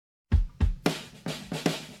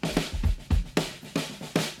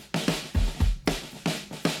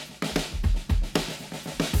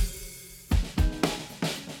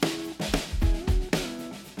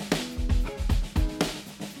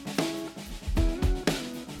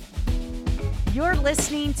You're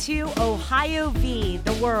listening to Ohio v.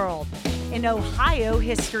 the World, an Ohio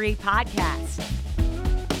history podcast.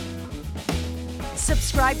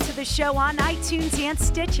 Subscribe to the show on iTunes and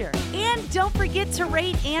Stitcher. And don't forget to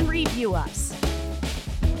rate and review us.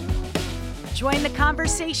 Join the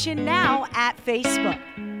conversation now at Facebook.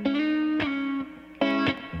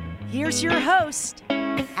 Here's your host,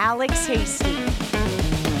 Alex Hasty.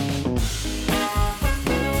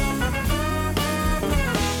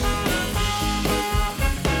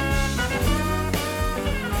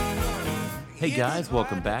 Hey guys,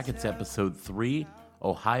 welcome back. It's episode 3,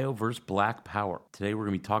 Ohio vs. Black Power. Today we're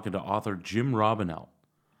going to be talking to author Jim Robinell,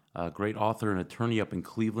 a great author and attorney up in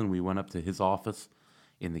Cleveland. We went up to his office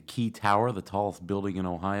in the Key Tower, the tallest building in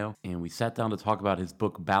Ohio, and we sat down to talk about his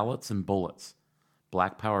book, Ballots and Bullets,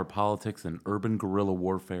 Black Power Politics and Urban Guerrilla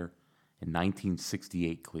Warfare in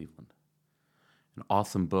 1968 Cleveland. An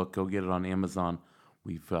awesome book. Go get it on Amazon.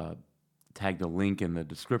 We've tagged a link in the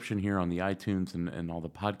description here on the iTunes and all the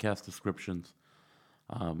podcast descriptions.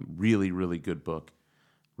 Really, really good book.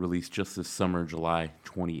 Released just this summer, July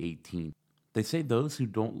 2018. They say those who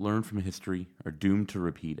don't learn from history are doomed to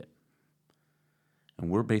repeat it. And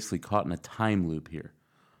we're basically caught in a time loop here.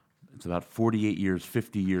 It's about 48 years,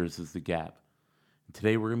 50 years is the gap. And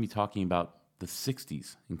today we're going to be talking about the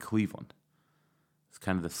 60s in Cleveland. It's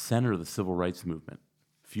kind of the center of the civil rights movement.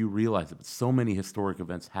 Few realize it, but so many historic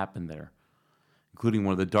events happened there, including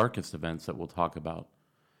one of the darkest events that we'll talk about,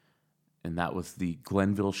 and that was the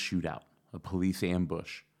Glenville shootout, a police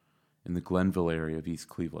ambush in the Glenville area of East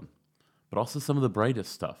Cleveland. But also some of the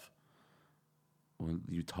brightest stuff.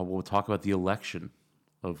 We'll talk about the election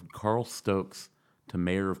of Carl Stokes to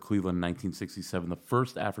mayor of Cleveland in 1967, the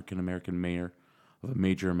first African-American mayor of a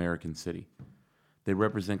major American city. They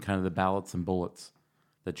represent kind of the ballots and bullets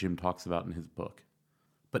that Jim talks about in his book.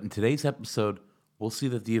 But in today's episode, we'll see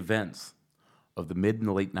that the events of the mid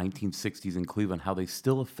and late 1960s in Cleveland, how they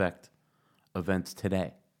still affect events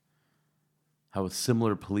today. How a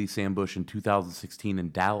similar police ambush in 2016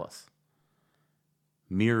 in Dallas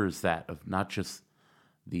mirrors that of not just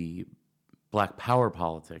the Black Power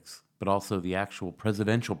politics, but also the actual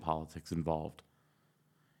presidential politics involved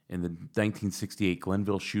in the 1968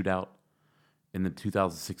 Glenville shootout and the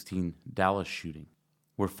 2016 Dallas shooting,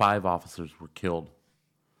 where 5 officers were killed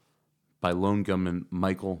by lone gunman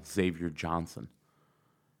Michael Xavier Johnson.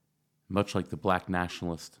 Much like the black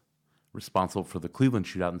nationalist responsible for the Cleveland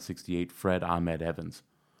shootout in 68, Fred Ahmed Evans.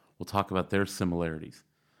 We'll talk about their similarities.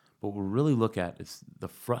 But what we'll really look at is the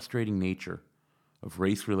frustrating nature of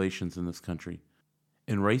race relations in this country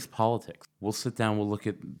and race politics. We'll sit down, we'll look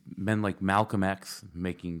at men like Malcolm X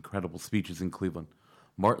making incredible speeches in Cleveland.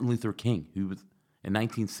 Martin Luther King, who was in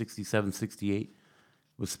 1967-68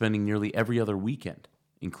 was spending nearly every other weekend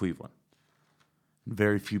in Cleveland.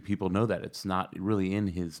 Very few people know that. It's not really in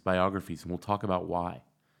his biographies, and we'll talk about why.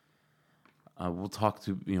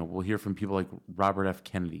 We'll hear from people like Robert F.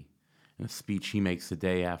 Kennedy in a speech he makes the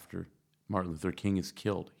day after Martin Luther King is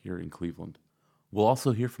killed here in Cleveland. We'll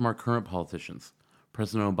also hear from our current politicians,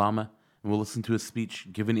 President Obama, and we'll listen to a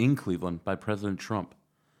speech given in Cleveland by President Trump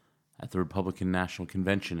at the Republican National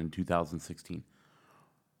Convention in 2016.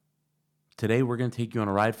 Today, we're going to take you on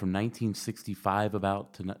a ride from 1965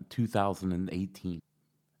 about to 2018,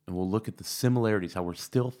 and we'll look at the similarities, how we're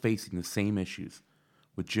still facing the same issues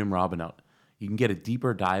with Jim Robinell. You can get a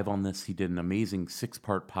deeper dive on this. He did an amazing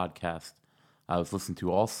 6-part podcast I was listening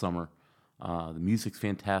to all summer. The music's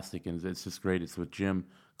fantastic, and it's just great. It's with Jim,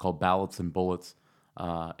 called Ballots and Bullets,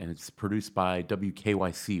 and it's produced by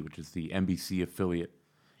WKYC, which is the NBC affiliate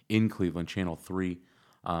in Cleveland, Channel 3.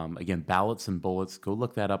 Again, Ballots and Bullets. Go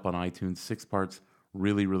look that up on iTunes. 6 parts,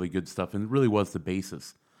 really, really good stuff, and it really was the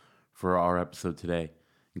basis for our episode today,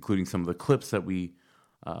 including some of the clips that we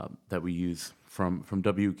use from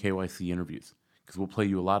WKYC interviews, because we'll play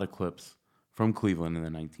you a lot of clips from Cleveland in the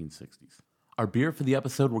 1960s. Our beer for the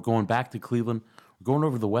episode, we're going back to Cleveland. We're going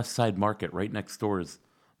over to the West Side Market. Right next door is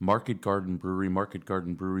Market Garden Brewery,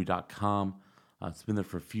 marketgardenbrewery.com. It's been there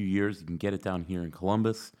for a few years. You can get it down here in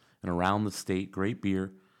Columbus and around the state. Great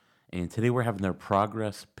beer. And today we're having their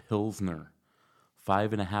Progress Pilsner,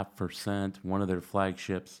 5.5%, one of their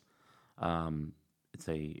flagships. It's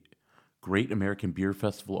a Great American Beer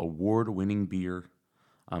Festival award-winning beer.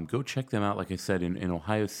 Go check them out, like I said, in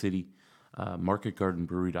Ohio City,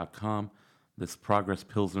 marketgardenbrewery.com. This Progress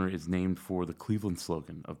Pilsner is named for the Cleveland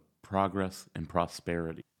slogan of progress and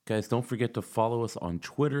prosperity. Guys, don't forget to follow us on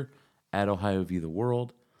Twitter at Ohio v. the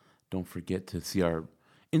World. Don't forget to see our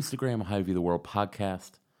Instagram, Ohio v. the World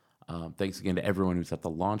podcast. Thanks again to everyone who's at the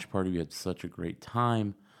launch party. We had such a great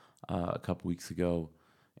time a couple weeks ago,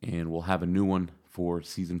 And we'll have a new one for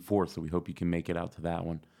season 4, so we hope you can make it out to that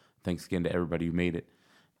one. Thanks again to everybody who made it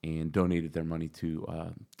and donated their money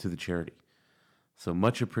to the charity. So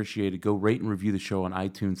much appreciated. Go rate and review the show on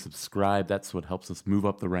iTunes. Subscribe. That's what helps us move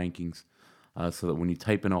up the rankings, so that when you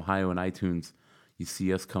type in Ohio in iTunes, you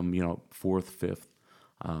see us come, 4th,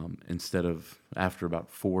 5th, instead of after about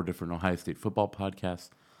 4 different Ohio State football podcasts.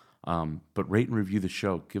 But rate and review the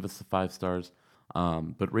show. Give us the 5 stars.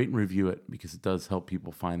 But rate and review it because it does help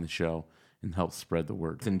people find the show and help spread the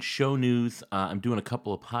word. In show news, I'm doing a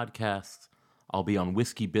couple of podcasts. I'll be on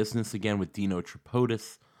Whiskey Business again with Dino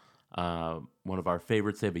Tripodis, one of our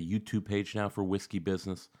favorites. They have a YouTube page now for Whiskey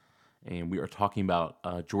Business, and we are talking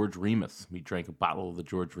about George Remus. We drank a bottle of the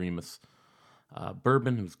George Remus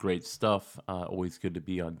bourbon. It was great stuff. Always good to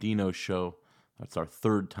be on Dino's show. That's our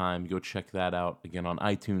 3rd time. Go check that out again on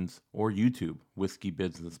iTunes or YouTube, Whiskey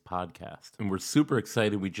Business Podcast. And we're super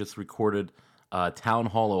excited. We just recorded Town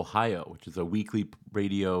Hall Ohio, which is a weekly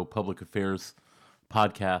radio public affairs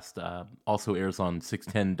podcast. Also airs on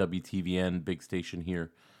 610 WTVN, big station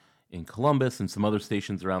here in Columbus, and some other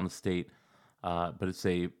stations around the state. But it's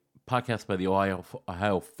a podcast by the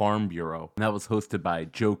Ohio Farm Bureau. And that was hosted by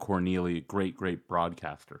Joe Corneli, a great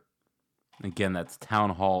broadcaster. Again, that's Town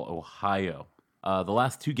Hall Ohio. The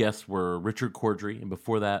last 2 guests were Richard Cordry, and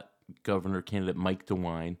before that, governor candidate Mike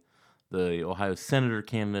DeWine. The Ohio senator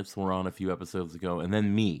candidates were on a few episodes ago, and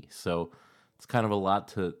then me. So it's kind of a lot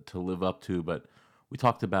to live up to, but we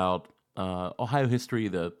talked about Ohio history,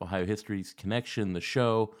 the Ohio History's connection, the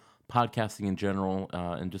show, podcasting in general,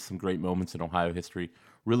 and just some great moments in Ohio history.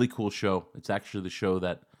 Really cool show. It's actually the show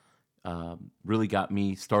that really got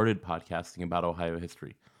me started podcasting about Ohio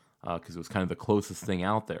history, because it was kind of the closest thing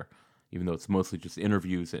out there, even though it's mostly just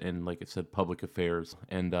interviews and, like I said, public affairs.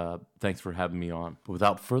 And thanks for having me on. But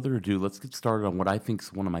without further ado, let's get started on what I think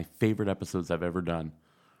is one of my favorite episodes I've ever done.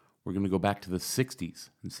 We're going to go back to the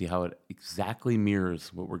 60s and see how it exactly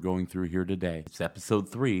mirrors what we're going through here today. It's episode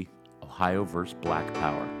 3, Ohio vs. Black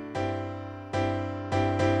Power.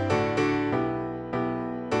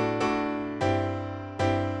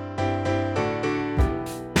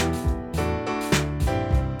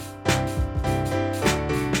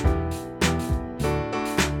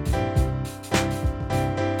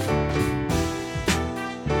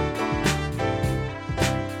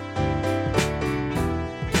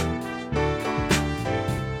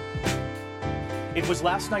 It was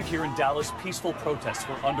last night here in Dallas. Peaceful protests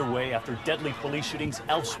were underway after deadly police shootings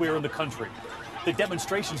elsewhere in the country. The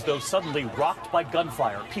demonstrations, though, suddenly rocked by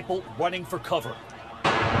gunfire, people running for cover.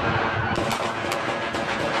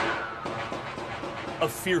 A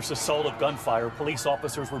fierce assault of gunfire. Police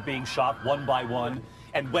officers were being shot one by one.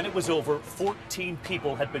 And when it was over, 14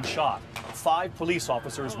 people had been shot. 5 police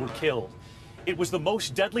officers were killed. It was the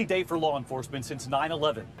most deadly day for law enforcement since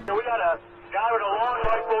 9/11. We got a guy with a long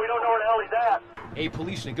rifle. We don't know where the hell he's at. A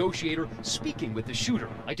police negotiator speaking with the shooter,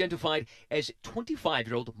 identified as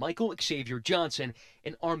 25-year-old Michael Xavier Johnson,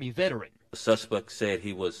 an Army veteran. The suspect said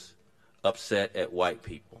he was upset at white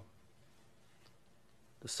people.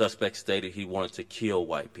 The suspect stated he wanted to kill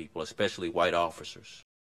white people, especially white officers.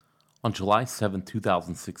 On July 7,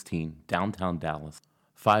 2016, downtown Dallas,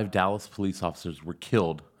 5 Dallas police officers were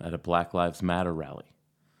killed at a Black Lives Matter rally.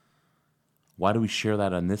 Why do we share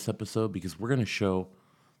that on this episode? Because we're going to show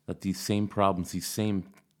that these same problems, these same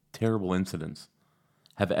terrible incidents,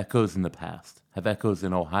 have echoes in the past, have echoes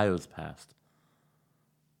in Ohio's past,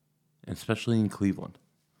 and especially in Cleveland.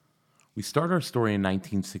 We start our story in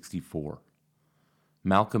 1964.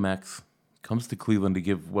 Malcolm X comes to Cleveland to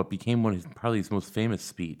give what became one of probably his most famous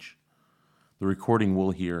speech. The recording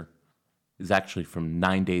we'll hear is actually from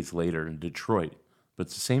 9 days later in Detroit, but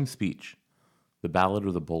it's the same speech, The Ballot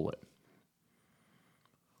or the Bullet.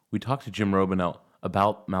 We talked to Jim Robinell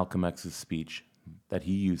about Malcolm X's speech that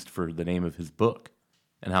he used for the name of his book,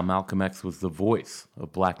 and how Malcolm X was the voice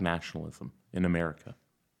of black nationalism in America.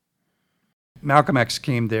 Malcolm X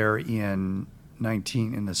came there in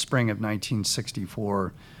the spring of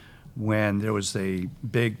 1964 when there was a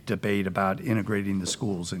big debate about integrating the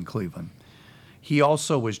schools in Cleveland. He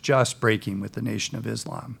also was just breaking with the Nation of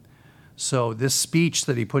Islam. So this speech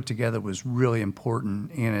that he put together was really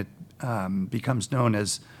important, and it becomes known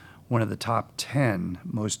as one of the top 10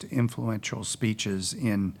 most influential speeches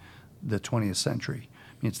in the 20th century.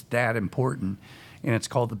 I mean, it's that important, and it's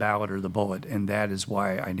called The Ballot or the Bullet, and that is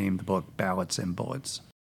why I named the book Ballots and Bullets.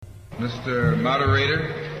 Mr.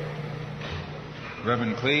 Moderator,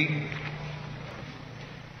 Reverend Cleage,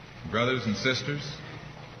 brothers and sisters,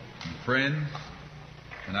 and friends,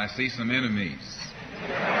 and I see some enemies.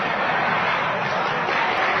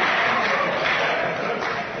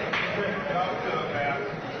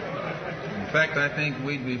 In fact, I think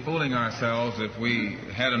we'd be fooling ourselves if we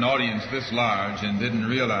had an audience this large and didn't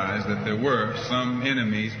realize that there were some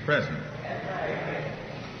enemies present.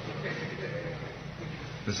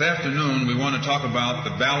 This afternoon, we want to talk about the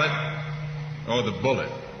ballot or the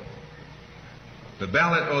bullet. The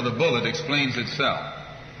ballot or the bullet explains itself.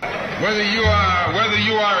 Whether you are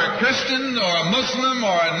a Christian or a Muslim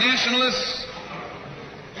or a nationalist,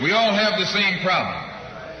 we all have the same problem.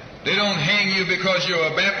 They don't hang you because you're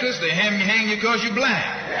a Baptist, they hang you because you're black.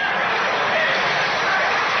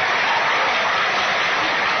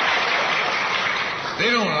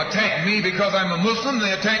 They don't attack me because I'm a Muslim,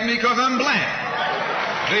 they attack me because I'm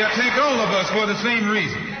black. They attack all of us for the same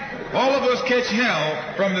reason. All of us catch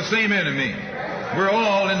hell from the same enemy. We're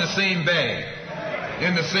all in the same bag,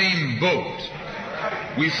 in the same boat.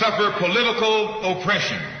 We suffer political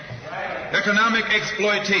oppression, economic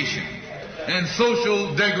exploitation, and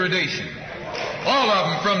social degradation. All of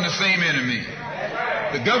them from the same enemy.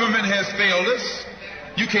 The government has failed us.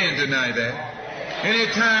 You can't deny that.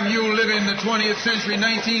 Anytime you live in the 20th century,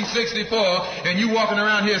 1964, and you walking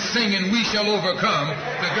around here singing, "We shall overcome,"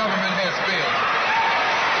 the government has failed.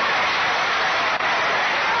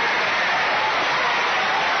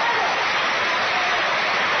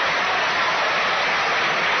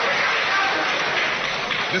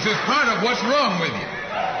 This is part of what's wrong with you.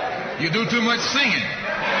 You do too much singing.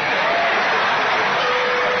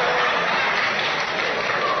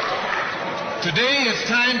 Today it's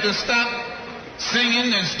time to stop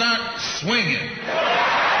singing and start swinging.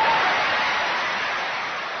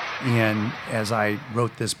 And as I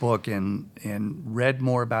wrote this book and read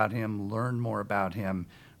more about him, learned more about him,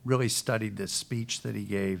 really studied this speech that he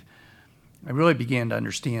gave, I really began to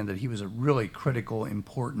understand that he was a really critical,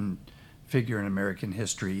 important figure in American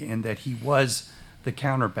history, and that he was the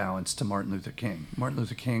counterbalance to Martin Luther King. Martin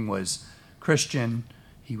Luther King was Christian,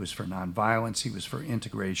 he was for nonviolence, he was for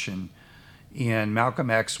integration, and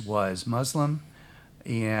Malcolm X was Muslim,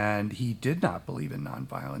 and he did not believe in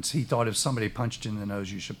nonviolence. He thought if somebody punched you in the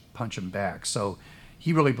nose, you should punch him back. So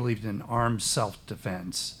he really believed in armed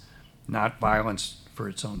self-defense, not violence for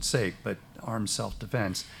its own sake, but armed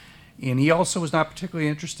self-defense. And he also was not particularly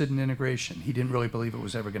interested in integration. He didn't really believe it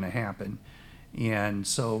was ever going to happen. And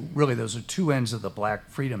so really those are two ends of the black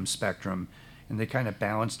freedom spectrum, and they kind of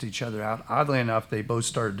balanced each other out. Oddly enough, they both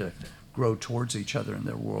started to grow towards each other in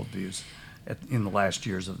their worldviews in the last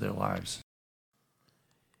years of their lives.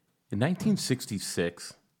 In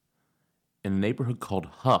 1966, in a neighborhood called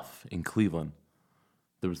Huff in Cleveland,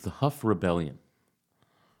 there was the Huff Rebellion,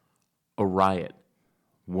 a riot,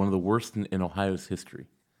 one of the worst in Ohio's history.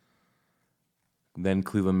 Then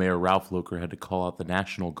Cleveland Mayor Ralph Locher had to call out the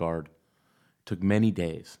National Guard. It took many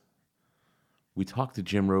days. We talked to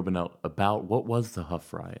Jim Robinell about what was the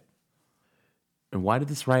Huff riot and why did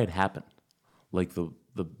this riot happen, like the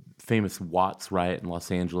famous Watts riot in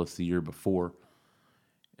Los Angeles the year before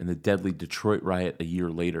and the deadly Detroit riot a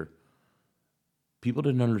year later. People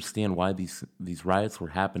didn't understand why these riots were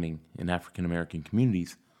happening in African American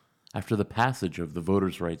communities after the passage of the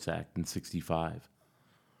Voters' Rights Act in '65.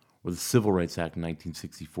 Or the Civil Rights Act in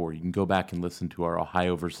 1964. You can go back and listen to our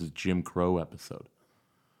Ohio versus Jim Crow episode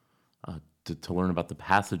to learn about the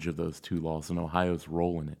passage of those two laws and Ohio's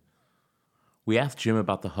role in it. We asked Jim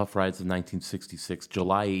about the Huff Riots of 1966,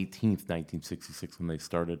 July 18th, 1966, when they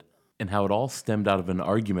started, and how it all stemmed out of an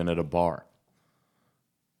argument at a bar,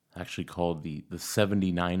 actually called the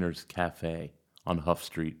 79ers Cafe on Huff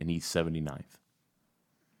Street in East 79th.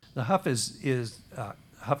 The Huff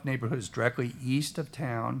Huff neighborhood is directly east of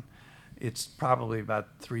town. It's probably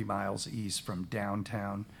about 3 miles east from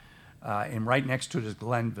downtown. And right next to it is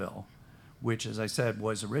Glenville, which, as I said,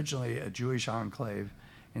 was originally a Jewish enclave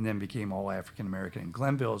and then became all African American. And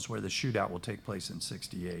Glenville is where the shootout will take place in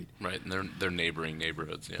 '68. Right, and they're neighboring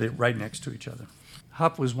neighborhoods. Yeah. They're right next to each other.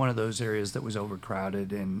 Huff was one of those areas that was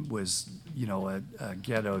overcrowded and was, a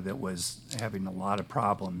ghetto that was having a lot of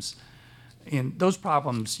problems. And those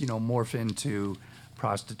problems, morph into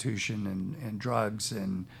prostitution and drugs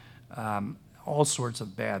and all sorts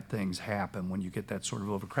of bad things happen when you get that sort of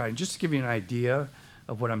overcrowding. Just to give you an idea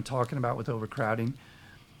of what I'm talking about with overcrowding,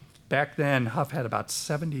 back then Huff had about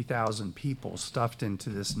 70,000 people stuffed into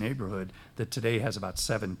this neighborhood that today has about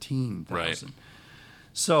 17,000. Right.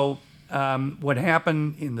 So what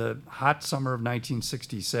happened in the hot summer of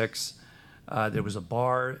 1966, there was a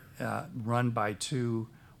bar run by two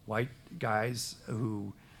white guys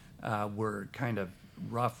who were kind of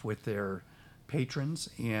rough with their patrons,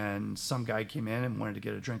 and some guy came in and wanted to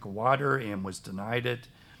get a drink of water and was denied it.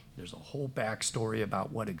 There's a whole backstory about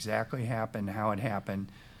what exactly happened, how it happened,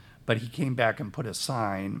 but he came back and put a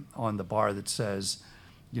sign on the bar that says,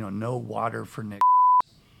 no water for Nick.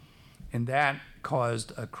 And that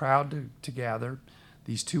caused a crowd to gather.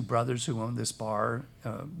 These two brothers who owned this bar,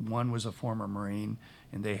 one was a former Marine,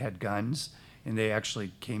 and they had guns. And they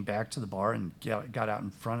actually came back to the bar and got out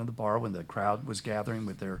in front of the bar when the crowd was gathering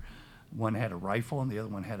with one had a rifle and the other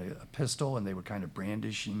one had a pistol, and they were kind of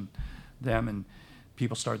brandishing them. And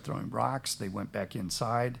people started throwing rocks. They went back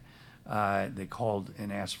inside. They called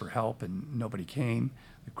and asked for help, and nobody came.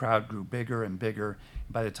 The crowd grew bigger and bigger.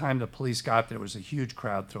 By the time the police got there, it was a huge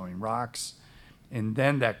crowd throwing rocks. And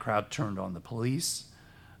then that crowd turned on the police.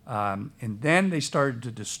 And then they started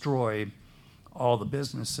to destroy all the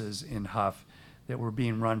businesses in Huff that were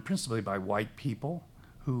being run principally by white people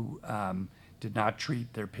who did not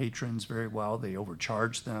treat their patrons very well. They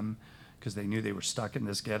overcharged them because they knew they were stuck in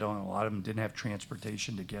this ghetto, and a lot of them didn't have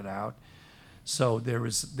transportation to get out. So there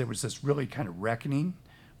was this really kind of reckoning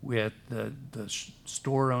with the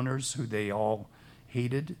store owners who they all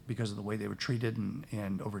hated because of the way they were treated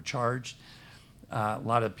and overcharged. A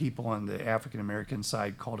lot of people on the African-American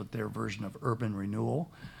side called it their version of urban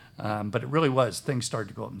renewal. But it really was. Things started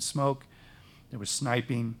to go up in smoke. There was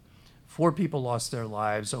sniping. 4 people lost their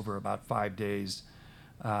lives over about 5 days,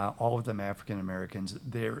 all of them African-Americans.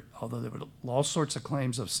 Although there were all sorts of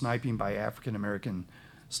claims of sniping by African-American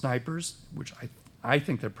snipers, which I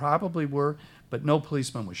think there probably were, but no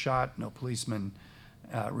policeman was shot. No policeman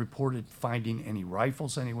reported finding any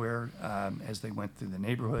rifles anywhere as they went through the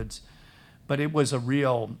neighborhoods. But it was a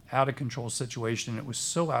real out-of-control situation. It was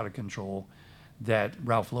so out of control that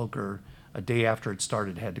Ralph Locher, a day after it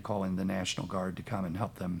started, had to call in the National Guard to come and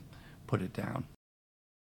help them put it down.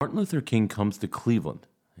 Martin Luther King comes to Cleveland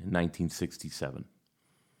in 1967.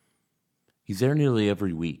 He's there nearly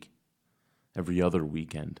every week. Every other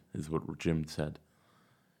weekend is what Jim said.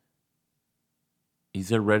 He's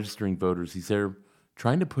there registering voters. He's there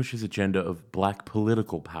trying to push his agenda of black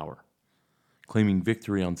political power, claiming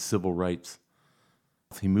victory on civil rights.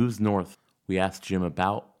 As he moves north, we asked Jim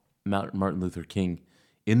about Martin Luther King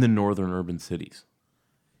in the northern urban cities,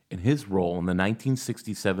 and his role in the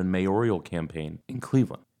 1967 mayoral campaign in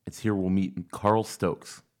Cleveland. It's here we'll meet Carl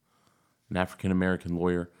Stokes, an African-American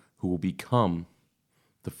lawyer who will become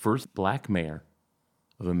the first black mayor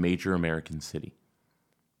of a major American city.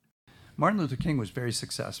 Martin Luther King was very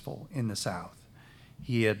successful in the South.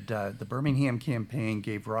 He had the Birmingham campaign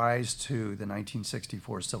gave rise to the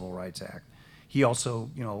 1964 Civil Rights Act. He also,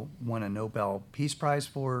 won a Nobel Peace Prize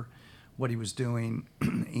for what he was doing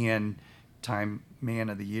and Time Man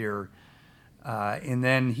of the Year. And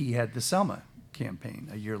then he had the Selma campaign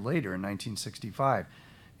a year later in 1965.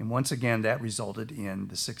 And once again, that resulted in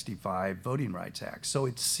the 65 Voting Rights Act. So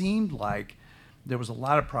it seemed like there was a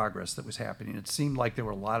lot of progress that was happening. It seemed like there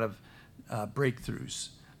were a lot of breakthroughs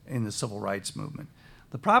in the civil rights movement.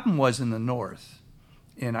 The problem was in the North,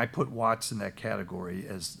 and I put Watts in that category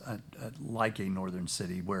as like a northern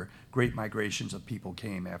city where great migrations of people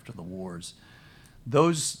came after the wars.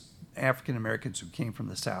 Those African Americans who came from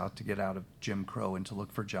the South to get out of Jim Crow and to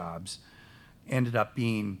look for jobs ended up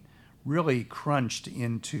being really crunched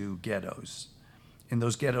into ghettos. And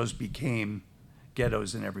those ghettos became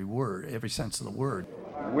ghettos in every sense of the word.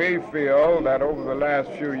 We feel that over the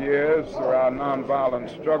last few years, through our nonviolent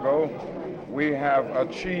struggle, we have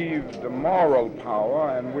achieved moral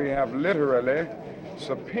power, and we have literally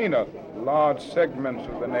subpoenaed large segments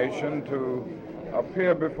of the nation to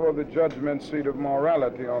appear before the judgment seat of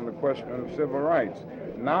morality on the question of civil rights.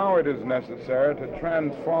 Now it is necessary to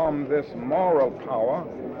transform this moral power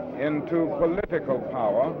into political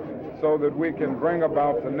power so that we can bring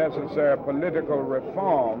about the necessary political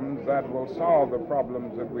reforms that will solve the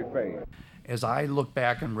problems that we face. As I look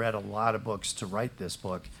back and read a lot of books to write this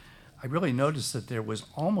book, I really noticed that there was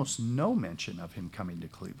almost no mention of him coming to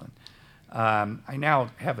Cleveland. I now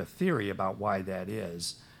have a theory about why that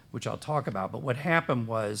is, which I'll talk about. But what happened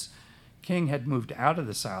was King had moved out of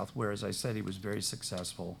the South, where, as I said, he was very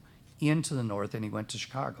successful, into the North, and he went to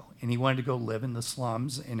Chicago. And he wanted to go live in the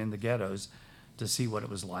slums and in the ghettos to see what it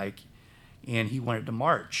was like. And he wanted to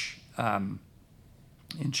march.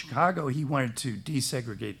 In Chicago, he wanted to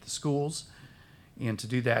desegregate the schools. And to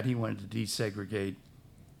do that, he wanted to desegregate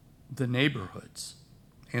the neighborhoods.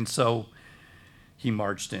 And so he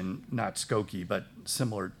marched in, not Skokie, but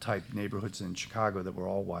similar type neighborhoods in Chicago that were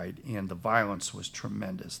all white. And the violence was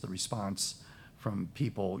tremendous. The response from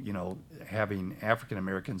people, having African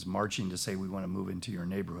Americans marching to say, we want to move into your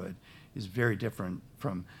neighborhood, is very different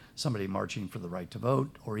from somebody marching for the right to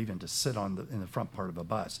vote or even to sit in the front part of a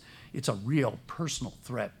bus. It's a real personal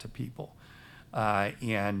threat to people.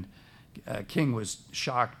 And King was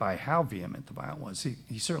shocked by how vehement the violence was.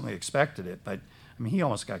 He certainly expected it, but I mean, he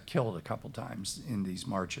almost got killed a couple times in these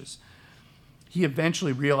marches. He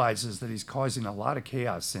eventually realizes that he's causing a lot of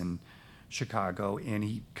chaos in Chicago, and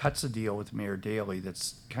he cuts a deal with Mayor Daley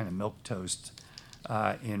that's kind of milquetoast,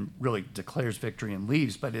 and really declares victory and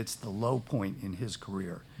leaves, but it's the low point in his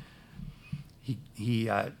career.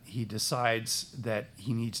 He decides that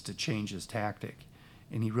he needs to change his tactic,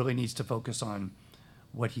 and he really needs to focus on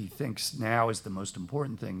what he thinks now is the most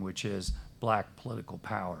important thing, which is black political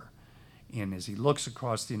power. And as he looks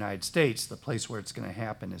across the United States, the place where it's going to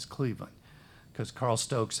happen is Cleveland, because Carl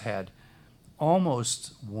Stokes had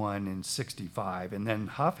almost won in 65, and then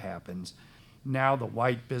Huff happens. Now the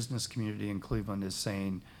white business community in Cleveland is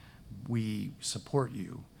saying, we support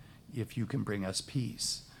you if you can bring us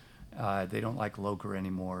peace. They don't like Locher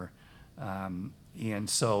anymore. And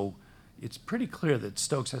so it's pretty clear that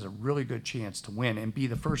Stokes has a really good chance to win and be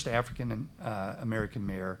the first African American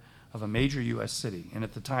mayor of a major U.S. city. And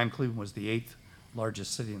at the time, Cleveland was the 8th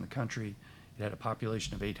largest city in the country. It had a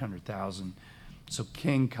population of 800,000. So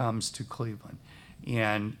King comes to Cleveland,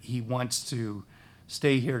 and he wants to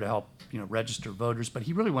stay here to help, register voters, but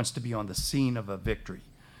he really wants to be on the scene of a victory,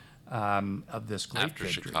 of this great after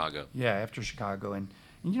victory. Chicago. Yeah, after Chicago, and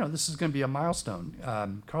this is going to be a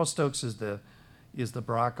milestone. Carl Stokes is the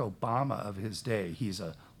Barack Obama of his day. He's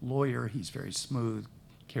a lawyer. He's very smooth,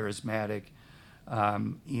 charismatic,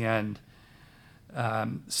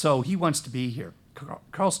 so he wants to be here.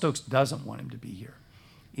 Carl Stokes doesn't want him to be here,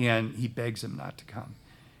 and he begs him not to come.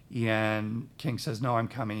 And King says, no, I'm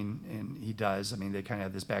coming, and he does. I mean, they kind of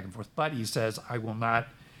have this back and forth. But he says, I will not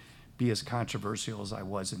be as controversial as I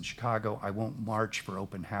was in Chicago. I won't march for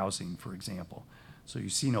open housing, for example. So you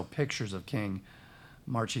see no pictures of King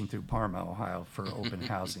marching through Parma, Ohio for open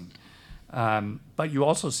housing. But you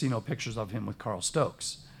also see no pictures of him with Carl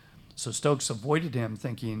Stokes. So Stokes avoided him,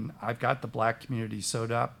 thinking, I've got the black community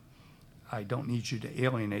sewed up. I don't need you to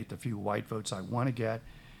alienate the few white votes I want to get.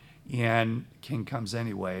 And King comes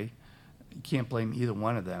anyway. You can't blame either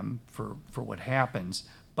one of them for what happens.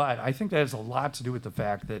 But I think that has a lot to do with the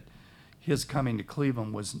fact that his coming to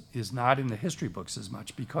Cleveland is not in the history books as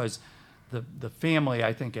much, because the family,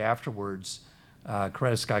 I think afterwards,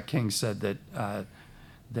 Coretta Scott King said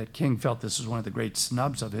that King felt this was one of the great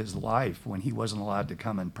snubs of his life when he wasn't allowed to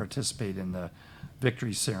come and participate in the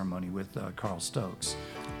victory ceremony with Carl Stokes.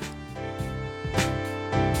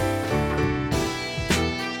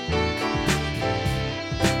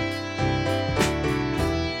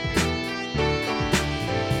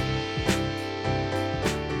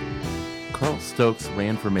 Carl Stokes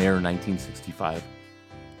ran for mayor in 1965,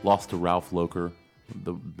 lost to Ralph Locher,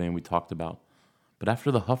 the man we talked about. But after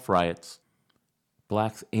the Huff riots,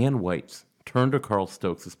 blacks and whites turned to Carl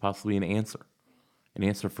Stokes as possibly an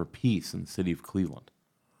answer for peace in the city of Cleveland.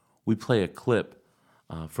 We play a clip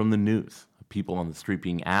from the news of people on the street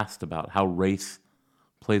being asked about how race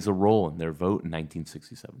plays a role in their vote in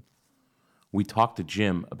 1967. We talked to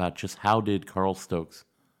Jim about just how did Carl Stokes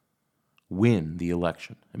win the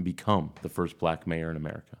election and become the first black mayor in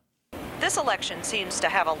America. This election seems to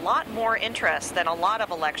have a lot more interest than a lot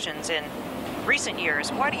of elections in recent years.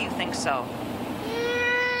 Why do you think so?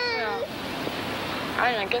 Well,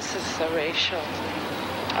 I guess it's the racial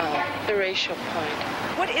point.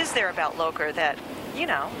 What is there about Locher that,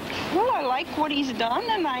 Well, I like what he's done,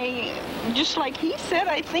 and just like he said,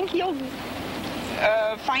 I think he'll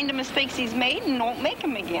find the mistakes he's made and won't make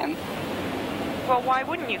them again. Well, why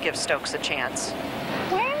wouldn't you give Stokes a chance?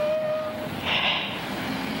 Well,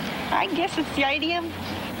 I guess it's the idea of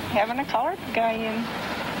having a colored guy in.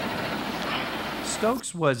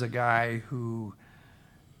 Stokes was a guy who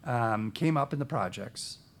came up in the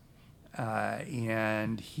projects,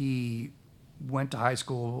 and he went to high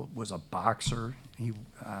school, was a boxer. He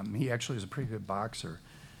actually was a pretty good boxer,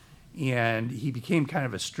 and he became kind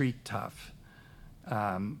of a street tough.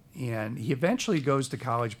 And he eventually goes to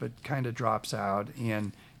college, but kind of drops out,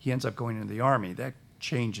 and he ends up going into the Army. That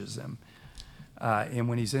changes him. And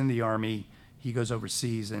when he's in the Army, he goes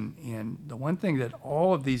overseas. And the one thing that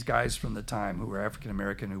all of these guys from the time who were African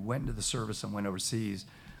American, who went into the service and went overseas,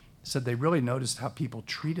 said they really noticed how people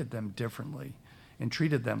treated them differently and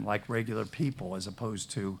treated them like regular people, as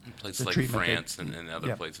opposed to places the like treatment France and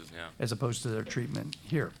other places, as opposed to their treatment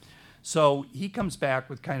here. So he comes back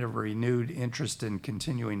with kind of a renewed interest in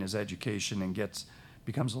continuing his education and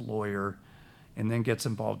becomes a lawyer, and then gets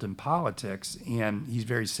involved in politics, and he's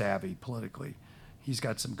very savvy politically. He's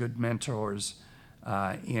got some good mentors,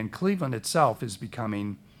 and Cleveland itself is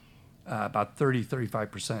becoming about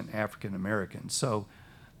 35% African American. So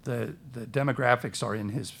the demographics are in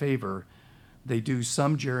his favor. They do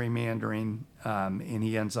some gerrymandering, and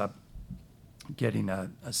he ends up getting a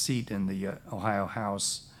seat in the Ohio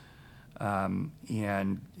House, and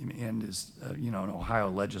is an Ohio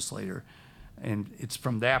legislator. And it's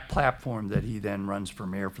from that platform that he then runs for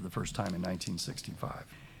mayor for the first time in 1965.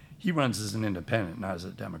 He runs as an independent, not as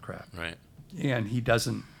a Democrat. Right. And he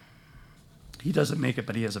doesn't make it,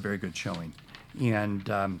 but he has a very good showing. And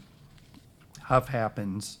Huff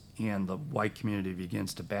happens, and the white community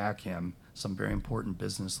begins to back him. Some very important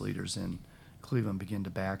business leaders in Cleveland begin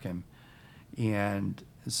to back him. And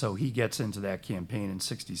so he gets into that campaign in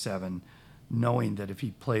 67, knowing that if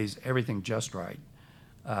he plays everything just right,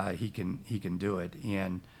 he can do it.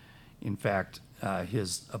 And in fact,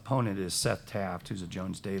 his opponent is Seth Taft, who's a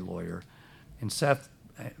Jones Day lawyer, and Seth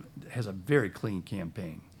has a very clean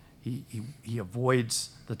campaign. He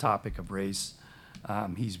avoids the topic of race.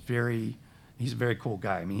 He's a very cool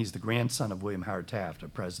guy. I mean, he's the grandson of William Howard Taft, a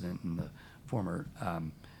president and the former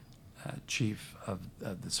chief of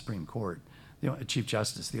the Supreme Court, Chief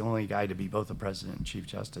Justice, the only guy to be both a president and Chief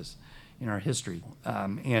Justice in our history.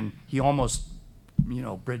 And he almost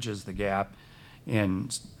bridges the gap,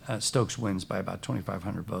 and Stokes wins by about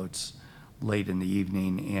 2,500 votes late in the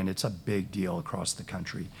evening, and it's a big deal across the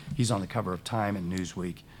country. He's on the cover of Time and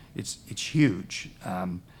Newsweek. It's huge,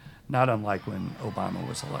 not unlike when Obama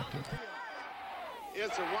was elected.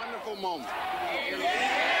 It's a wonderful moment.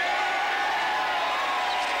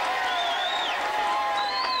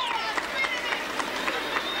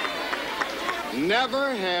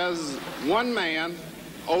 Never has one man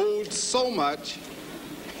owed so much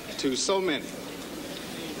to so many.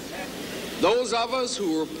 Those of us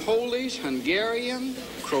who were Polish, Hungarian,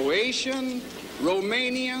 Croatian,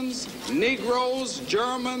 Romanians, Negroes,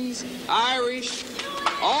 Germans, Irish,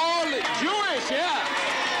 all the Jewish, yeah.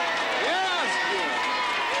 Yes, Jewish.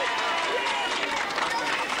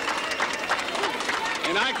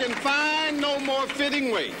 And I can find no more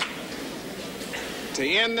fitting way to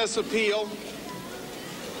end this appeal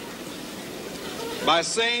by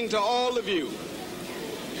saying to all of you,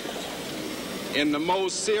 in the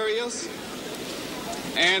most serious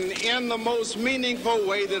and in the most meaningful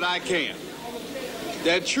way that I can,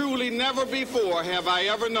 that truly never before have I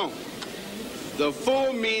ever known the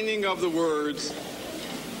full meaning of the words,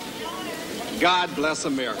 God bless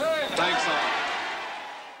America. Thanks all.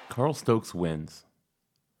 Carl Stokes wins.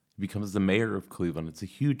 He becomes the mayor of Cleveland. It's a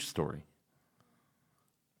huge story.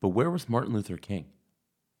 But where was Martin Luther King?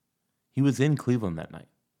 He was in Cleveland that night.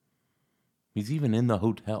 He's even in the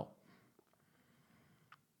hotel.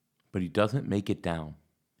 But he doesn't make it down.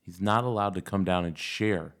 He's not allowed to come down and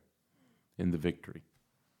share in the victory.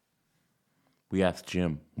 We asked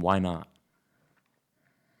Jim, why not?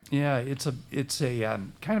 Yeah, it's a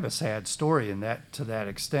kind of a sad story to that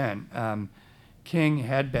extent. King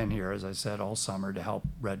had been here, as I said, all summer to help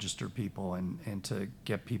register people and to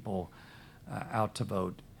get people out to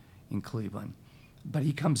vote in Cleveland. But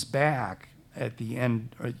he comes back at the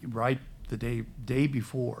end, right the day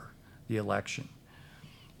before the election.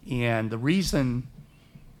 And the reason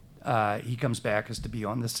he comes back is to be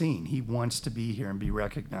on the scene. He wants to be here and be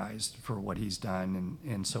recognized for what he's done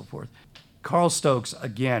and so forth. Carl Stokes,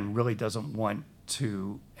 again, really doesn't want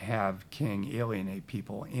to have King alienate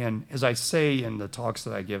people. And as I say in the talks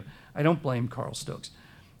that I give, I don't blame Carl Stokes.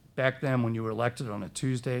 Back then, when you were elected on a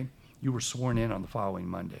Tuesday, you were sworn in on the following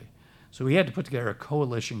Monday. So he had to put together a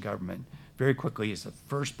coalition government very quickly. He's the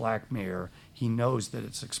first black mayor. He knows that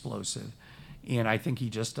it's explosive. And I think he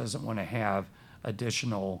just doesn't want to have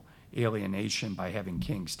additional alienation by having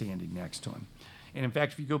King standing next to him. And in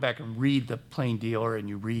fact, if you go back and read the Plain Dealer and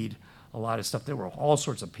you read a lot of stuff, there were all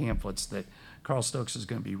sorts of pamphlets that Carl Stokes is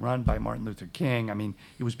going to be run by Martin Luther King. I mean,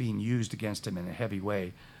 it was being used against him in a heavy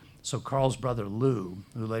way. So Carl's brother Lou,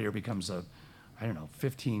 who later becomes a,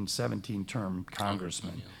 15, 17-term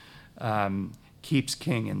congressman, keeps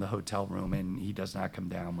King in the hotel room, and he does not come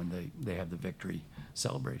down when they have the victory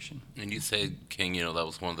celebration. And you say King, that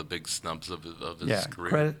was one of the big snubs of his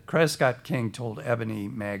career. Yeah, Coretta Scott King told Ebony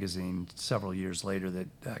magazine several years later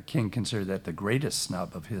that King considered that the greatest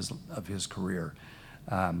snub of his career.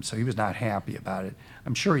 So he was not happy about it.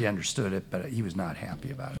 I'm sure he understood it, but he was not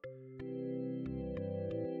happy about it.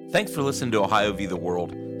 Thanks for listening to Ohio v. the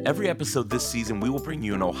World. Every episode this season, we will bring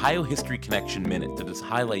you an Ohio History Connection Minute that is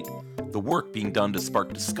highlight the work being done to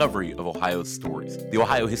spark discovery of Ohio's stories. The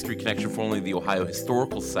Ohio History Connection, formerly the Ohio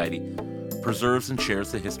Historical Society, preserves and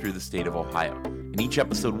shares the history of the state of Ohio. In each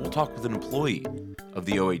episode, we'll talk with an employee of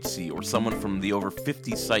the OHC or someone from the over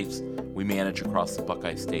 50 sites we manage across the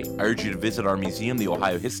Buckeye State. I urge you to visit our museum, the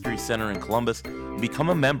Ohio History Center in Columbus, and become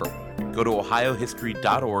a member. Go to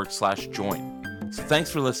ohiohistory.org/join. So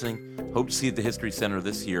thanks for listening. Hope to see you at the History Center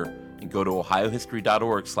this year. and go to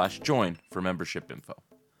ohiohistory.org/join for membership info.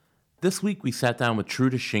 This week we sat down with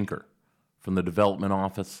Truda Schinker from the Development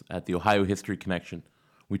Office at the Ohio History Connection.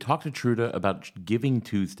 We talked to Truda about Giving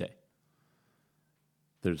Tuesday.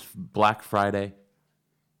 There's Black Friday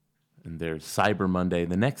and there's Cyber Monday.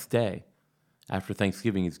 The next day after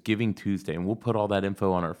Thanksgiving is Giving Tuesday, and we'll put all that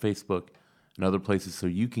info on our Facebook and other places so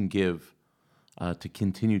you can give to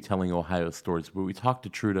continue telling Ohio stories. But we talked to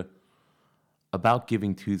Truda about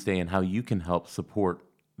Giving Tuesday and how you can help support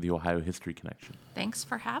the Ohio History Connection. Thanks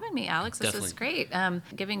for having me, Alex. This is great.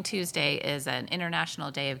 Giving Tuesday is an international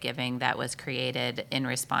day of giving that was created in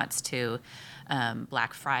response to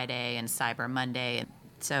Black Friday and Cyber Monday.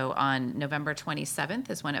 So on November 27th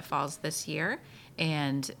is when it falls this year.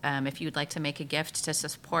 And if you'd like to make a gift to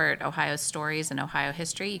support Ohio stories and Ohio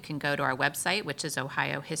history, you can go to our website, which is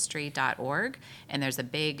ohiohistory.org. And there's a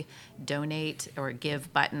big donate or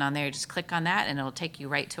give button on there. Just click on that, and it'll take you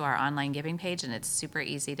right to our online giving page. And it's super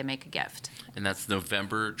easy to make a gift. And that's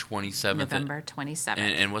November 27th? November 27th.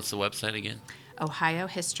 And what's the website again?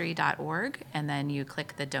 ohiohistory.org, and then you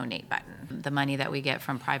click the donate button. The money that we get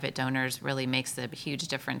from private donors really makes a huge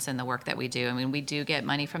difference in the work that we do. I mean, we do get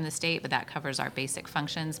money from the state, but that covers our basic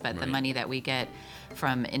functions, but the money that we get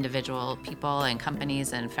from individual people and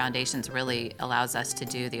companies and foundations really allows us to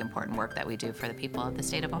do the important work that we do for the people of the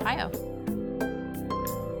state of Ohio.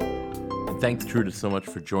 And thanks, Truda, so much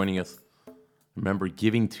for joining us. Remember,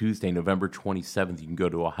 Giving Tuesday, November 27th, you can go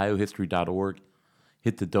to ohiohistory.org,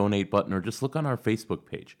 hit the donate button, or just look on our Facebook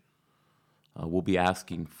page. We'll be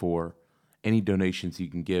asking for any donations you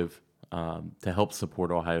can give to help support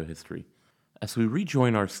Ohio history. As we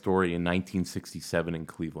rejoin our story in 1967 in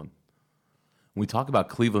Cleveland, when we talk about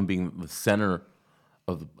Cleveland being the center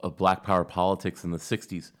of Black power politics in the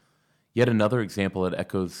 60s, yet another example that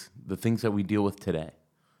echoes the things that we deal with today.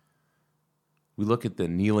 We look at the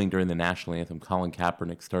kneeling during the national anthem Colin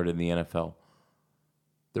Kaepernick started in the NFL.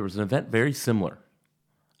 There was an event very similar,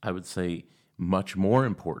 I would say much more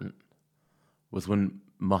important, was when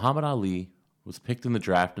Muhammad Ali was picked in the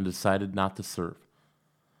draft and decided not to serve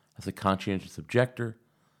as a conscientious objector,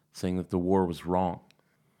 saying that the war was wrong.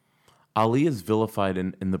 Ali is vilified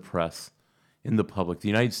in the press, in the public. The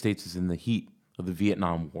United States is in the heat of the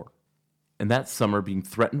Vietnam War. And that summer, being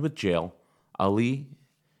threatened with jail, Ali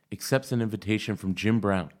accepts an invitation from Jim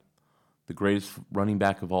Brown, the greatest running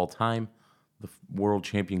back of all time, the world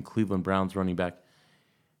champion Cleveland Browns running back,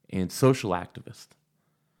 and social activist.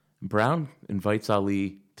 Brown invites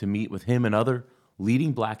Ali to meet with him and other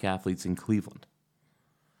leading black athletes in Cleveland.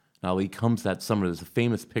 Now, Ali comes that summer. There's a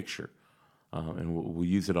famous picture, and we'll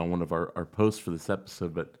use it on one of our posts for this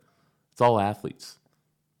episode, but it's all athletes.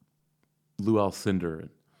 Lou Alcindor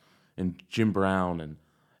and Jim Brown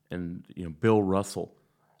and Bill Russell.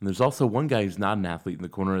 And there's also one guy who's not an athlete in the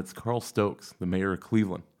corner. It's Carl Stokes, the mayor of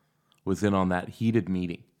Cleveland, was in on that heated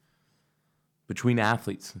meeting between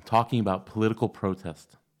athletes, talking about political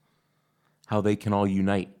protest, how they can all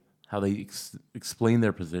unite, how they explain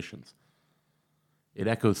their positions. It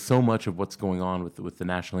echoes so much of what's going on with the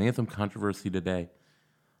national anthem controversy today,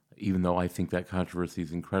 even though I think that controversy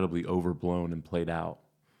is incredibly overblown and played out.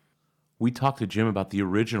 We talked to Jim about the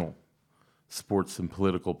original sports and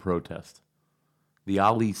political protest, the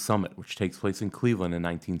Ali Summit, which takes place in Cleveland in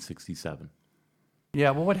 1967.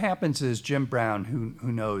 Yeah, well, what happens is Jim Brown,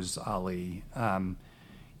 who knows Ali, and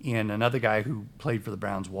another guy who played for the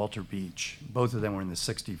Browns, Walter Beach, both of them were in the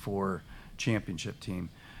 '64 championship team.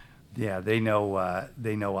 Yeah, they know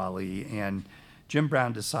Ali, and Jim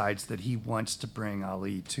Brown decides that he wants to bring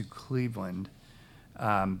Ali to Cleveland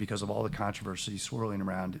because of all the controversy swirling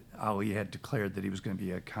around. Ali had declared that he was going to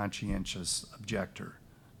be a conscientious objector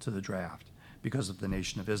to the draft because of the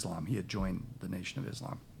Nation of Islam. He had joined the Nation of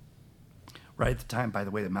Islam right at the time, by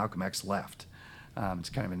the way, that Malcolm X left.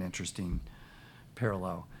 It's kind of an interesting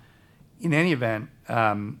parallel. In any event,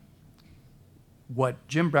 what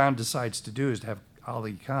Jim Brown decides to do is to have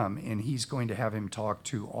Ali come, and he's going to have him talk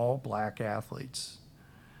to all black athletes.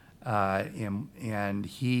 And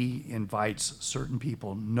he invites certain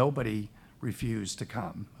people. Nobody refused to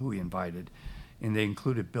come, who he invited. And they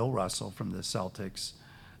included Bill Russell from the Celtics,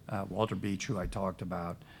 Walter Beach, who I talked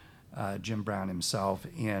about, Jim Brown himself,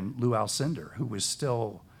 and Lou Alcindor, who was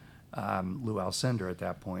still Lou Alcindor at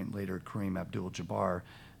that point, later Kareem Abdul-Jabbar.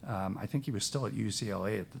 I think he was still at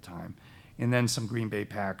UCLA at the time. And then some Green Bay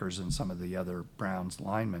Packers and some of the other Browns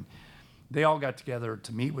linemen. They all got together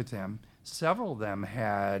to meet with him. Several of them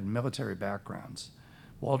had military backgrounds.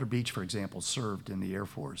 Walter Beach, for example, served in the Air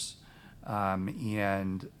Force.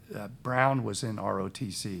 And Brown was in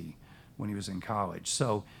ROTC when he was in college.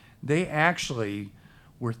 So they actually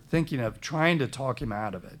were thinking of trying to talk him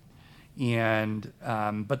out of it. And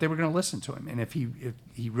but they were going to listen to him, and if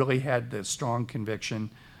he really had the strong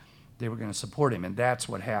conviction, they were going to support him, and that's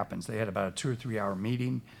what happens. They had about a 2 or 3 hour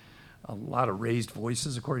meeting, a lot of raised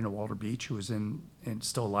voices, according to Walter Beach, who was and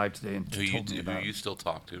still alive today, and who you still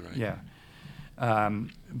talk to, right? Yeah.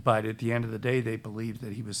 But at the end of the day, they believed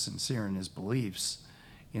that he was sincere in his beliefs,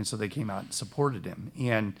 and so they came out and supported him.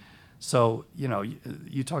 And so, you know,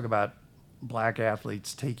 you talk about black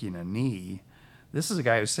athletes taking a knee. This is a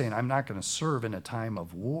guy who's saying, I'm not going to serve in a time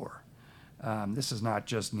of war. This is not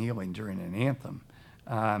just kneeling during an anthem.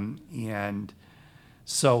 And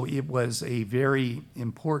so it was a very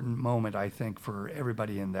important moment, I think, for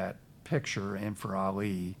everybody in that picture and for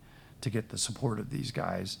Ali to get the support of these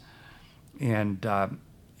guys. And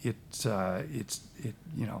it's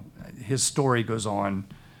you know, his story goes on.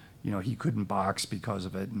 You know, he couldn't box because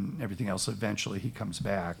of it and everything else. Eventually he comes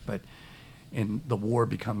back, and the war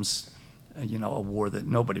becomes, you know, a war that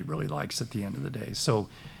nobody really likes at the end of the day. So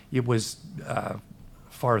it was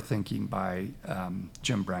far thinking by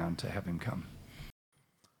Jim Brown to have him come.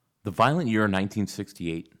 The violent year of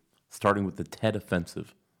 1968, starting with the Tet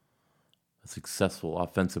Offensive, a successful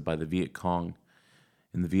offensive by the Viet Cong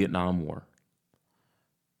in the Vietnam War,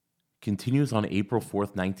 continues on April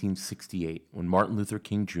 4th, 1968, when Martin Luther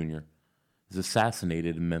King Jr. is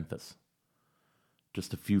assassinated in Memphis.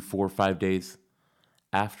 Just a few 4 or 5 days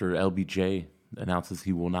after LBJ announces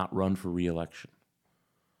he will not run for re-election.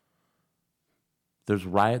 There's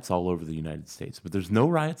riots all over the United States, but there's no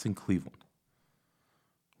riots in Cleveland.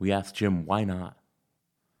 We asked Jim, why not?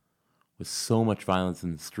 With so much violence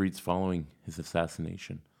in the streets following his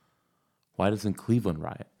assassination, why doesn't Cleveland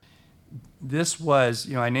riot? This was,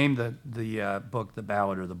 you know, I named the book The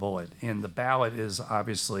Ballot or the Bullet, and the ballot is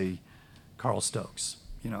obviously Carl Stokes,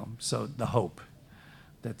 you know, so the hope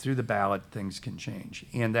that through the ballot things can change.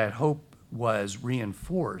 And that hope was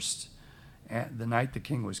reinforced at the night the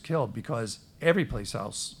king was killed, because every place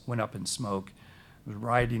else went up in smoke. It was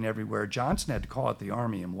rioting everywhere. Johnson had to call out the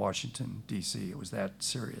army in Washington, D.C. It was that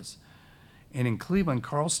serious. And in Cleveland,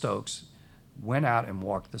 Carl Stokes went out and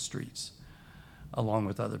walked the streets along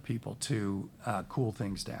with other people to cool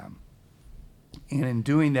things down. And in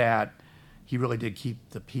doing that, he really did keep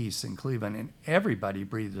the peace in Cleveland, and everybody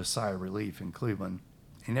breathed a sigh of relief in Cleveland.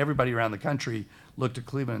 And everybody around the country looked at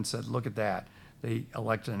Cleveland and said, look at that. They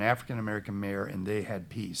elected an African-American mayor, and they had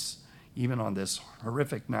peace, even on this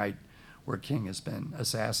horrific night where King has been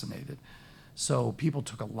assassinated. So people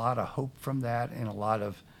took a lot of hope from that, and a lot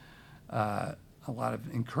of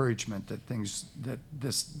encouragement that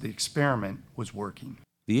the experiment was working.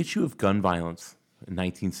 The issue of gun violence in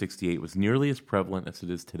 1968 was nearly as prevalent as it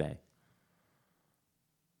is today.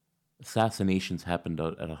 Assassinations happened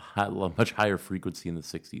at a much higher frequency in the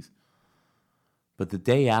 60s. But the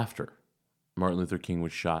day after Martin Luther King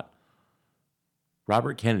was shot,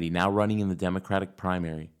 Robert Kennedy, now running in the Democratic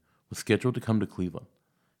primary, was scheduled to come to Cleveland.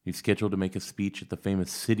 He's scheduled to make a speech at the famous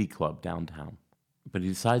City Club downtown. But he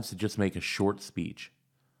decides to just make a short speech.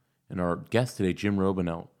 And our guest today, Jim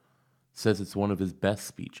Robineau, says it's one of his best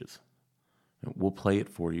speeches. And we'll play it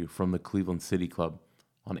for you from the Cleveland City Club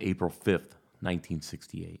on April 5th,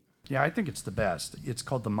 1968. Yeah, I think it's the best. It's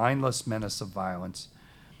called The Mindless Menace of Violence.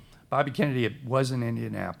 Bobby Kennedy was in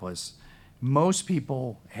Indianapolis. Most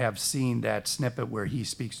people have seen that snippet where he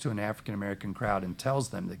speaks to an African-American crowd and tells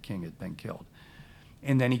them that King had been killed.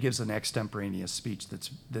 And then he gives an extemporaneous speech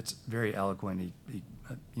that's very eloquent. He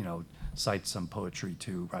cites some poetry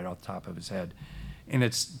too, right off the top of his head, and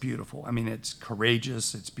it's beautiful. I mean, it's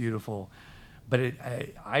courageous, it's beautiful, but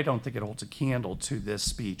I don't think it holds a candle to this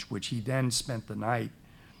speech, which he then spent the night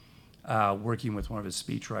working with one of his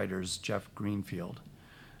speechwriters, Jeff Greenfield,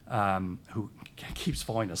 who keeps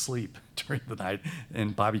falling asleep during the night,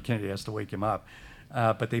 and Bobby Kennedy has to wake him up.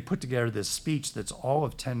 But they put together this speech that's all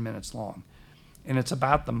of 10 minutes long. And it's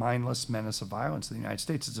about the mindless menace of violence in the United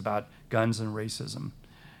States. It's about guns and racism,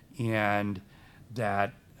 and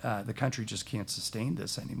that the country just can't sustain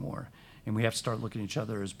this anymore. And we have to start looking at each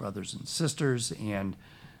other as brothers and sisters, and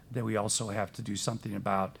that we also have to do something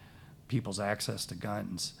about people's access to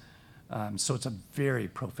guns. So it's a very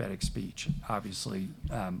prophetic speech, obviously,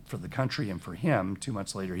 for the country and for him. 2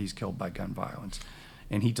 months later, he's killed by gun violence.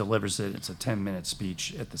 And he delivers it. It's a 10-minute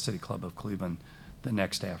speech at the City Club of Cleveland the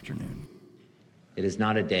next afternoon. It is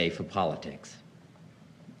not a day for politics.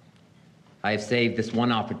 I have saved this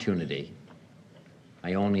one opportunity,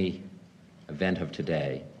 my only event of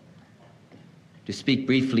today, to speak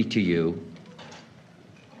briefly to you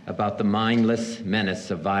about the mindless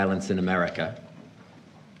menace of violence in America,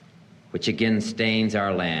 which again stains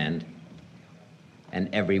our land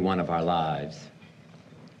and every one of our lives.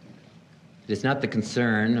 It is not the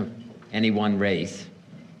concern of any one race.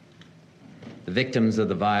 The victims of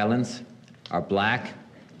the violence are black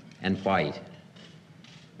and white,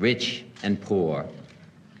 rich and poor,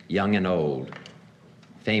 young and old,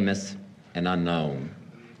 famous and unknown.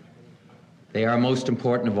 They are, most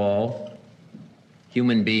important of all,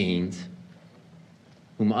 human beings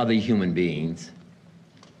whom other human beings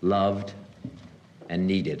loved and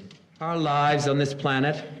needed. Our lives on this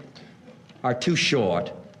planet are too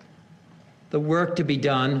short. The work to be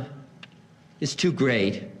done is too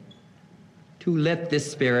great to let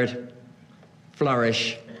this spirit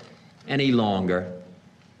flourish any longer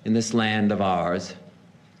in this land of ours.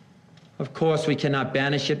 Of course, we cannot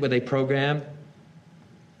banish it with a program,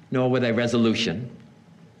 nor with a resolution.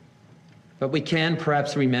 But we can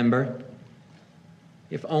perhaps remember,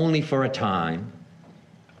 if only for a time,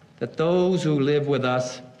 that those who live with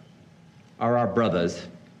us are our brothers,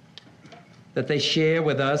 that they share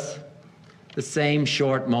with us the same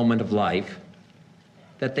short moment of life,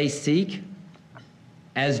 that they seek,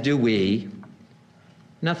 as do we,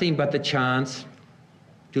 nothing but the chance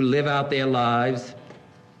to live out their lives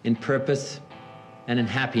in purpose and in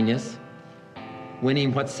happiness,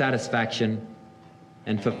 winning what satisfaction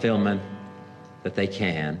and fulfillment that they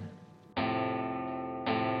can.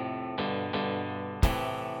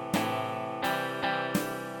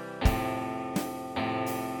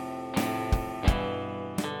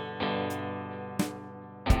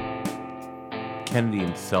 Kennedy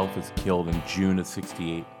himself is killed in June of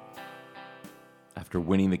 '68 after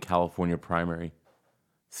winning the California primary,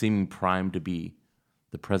 seeming primed to be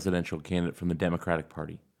the presidential candidate from the Democratic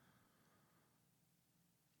Party.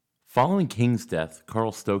 Following King's death,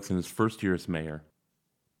 Carl Stokes, in his first year as mayor,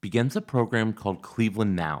 begins a program called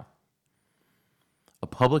Cleveland Now, a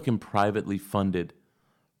public and privately funded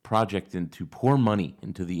project to pour money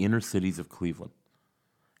into the inner cities of Cleveland,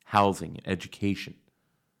 housing and education,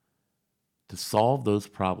 to solve those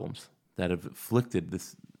problems that have afflicted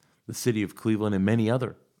the city of Cleveland and many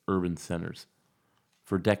other urban centers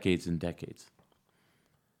for decades and decades.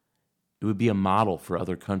 It would be a model for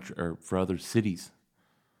other for other cities,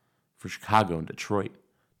 for Chicago and Detroit,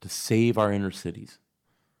 to save our inner cities.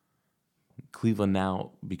 Cleveland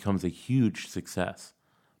Now becomes a huge success.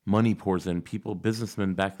 Money pours in.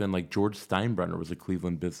 Businessmen back then, like George Steinbrenner was a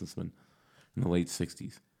Cleveland businessman in the late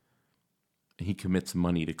 60s. And he commits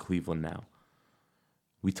money to Cleveland Now.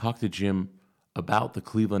 We talked to Jim about the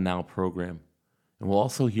Cleveland Now program, and we'll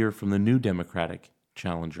also hear from the new Democratic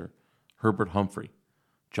challenger, Herbert Humphrey.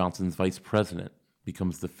 Johnson's vice president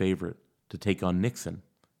becomes the favorite to take on Nixon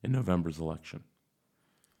in November's election.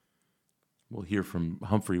 We'll hear from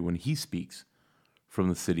Humphrey when he speaks from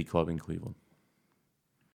the City Club in Cleveland.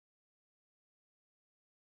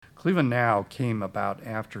 Cleveland Now came about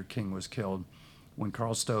after King was killed, when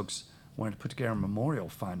Carl Stokes wanted to put together a memorial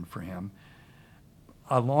fund for him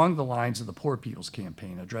along the lines of the Poor People's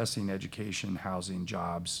Campaign, addressing education, housing,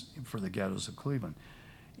 jobs for the ghettos of Cleveland.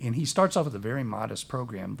 And he starts off with a very modest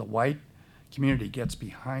program. The white community gets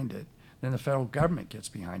behind it. Then the federal government gets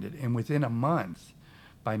behind it. And within a month,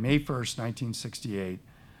 by May 1st, 1968,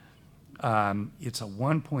 it's a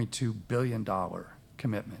 $1.2 billion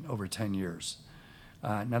commitment over 10 years.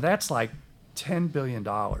 Now that's like $10 billion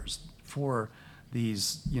for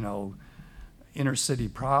these, inner city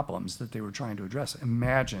problems that they were trying to address.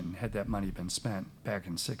 Imagine had that money been spent back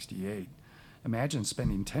in '68. Imagine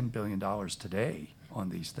spending $10 billion today on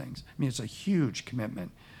these things. I mean, it's a huge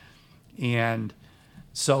commitment. And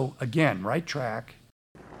so, again, right track.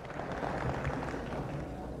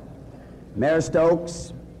 Mayor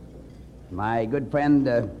Stokes, my good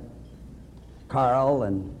friend Carl,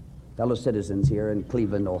 and fellow citizens here in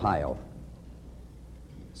Cleveland, Ohio.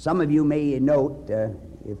 Some of you may note,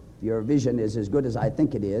 if your vision is as good as I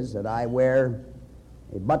think it is, that I wear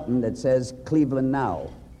a button that says Cleveland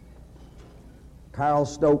Now. Carl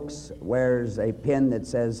Stokes wears a pin that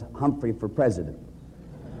says Humphrey for President.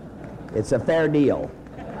 It's a fair deal.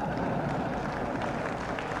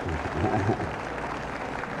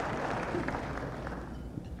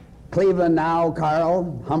 Cleveland Now,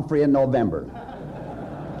 Carl, Humphrey in November.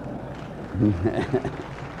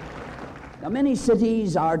 Now, many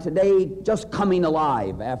cities are today just coming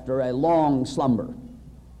alive after a long slumber.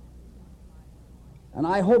 And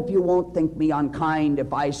I hope you won't think me unkind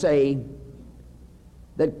if I say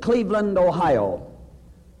that Cleveland, Ohio,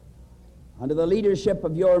 under the leadership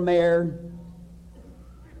of your mayor,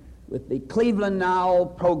 with the Cleveland Now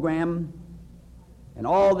program and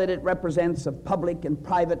all that it represents of public and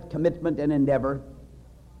private commitment and endeavor,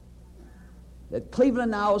 that Cleveland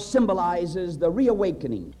Now symbolizes the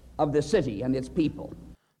reawakening of the city and its people.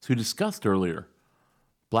 So we discussed earlier,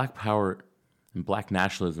 Black Power And black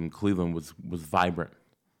nationalism in Cleveland was vibrant.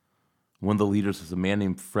 One of the leaders was a man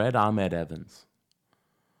named Fred Ahmed Evans.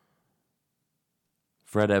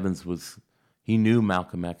 Fred Evans he knew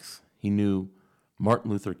Malcolm X. He knew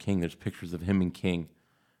Martin Luther King. There's pictures of him and King.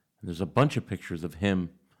 And there's a bunch of pictures of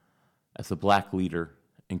him as a black leader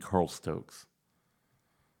and Carl Stokes.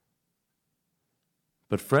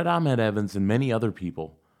 But Fred Ahmed Evans and many other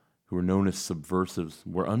people who were known as subversives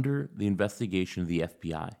were under the investigation of the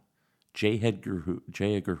FBI, J.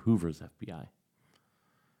 Edgar Hoover's FBI.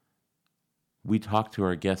 We talked to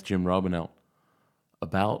our guest, Jim Robinell,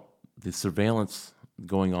 about the surveillance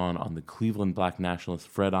going on the Cleveland black nationalist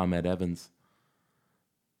Fred Ahmed Evans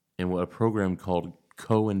and a program called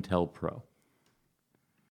COINTELPRO.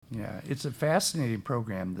 Yeah, it's a fascinating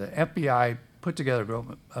program. The FBI put together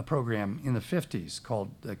a program in the 50s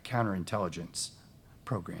called the Counterintelligence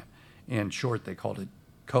Program. In short, they called it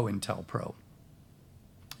COINTELPRO.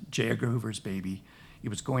 J. Edgar Hoover's baby. He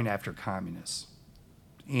was going after communists.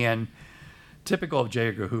 And typical of J.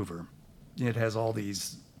 Edgar Hoover, it has all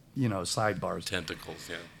these, sidebars. Tentacles,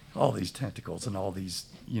 yeah. All these tentacles and all these,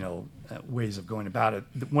 ways of going about it.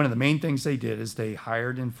 One of the main things they did is they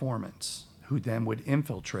hired informants who then would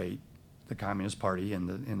infiltrate the Communist Party in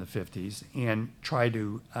the 50s and try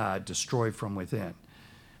to destroy from within,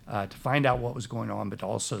 to find out what was going on, but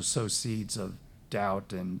also sow seeds of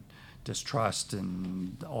doubt and distrust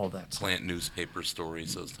and all that stuff. Plant newspaper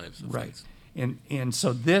stories, those types of things. And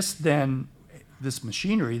so this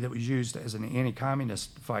machinery that was used as an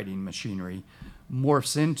anti-communist fighting machinery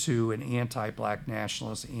morphs into an anti-black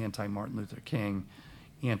nationalist, anti-Martin Luther King,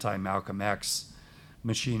 anti-Malcolm X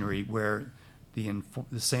machinery where the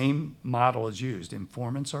same model is used.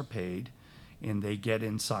 Informants are paid, and they get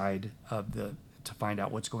inside of to find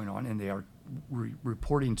out what's going on, and they are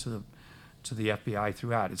reporting to the FBI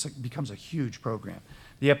throughout. It becomes a huge program.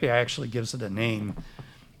 The FBI actually gives it a name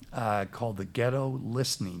called the Ghetto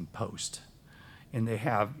Listening Post, and they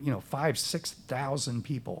have 5,000-6,000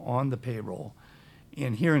 people on the payroll.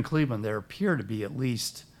 And here in Cleveland, there appear to be at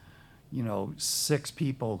least 6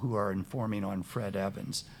 people who are informing on Fred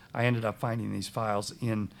Evans. I ended up finding these files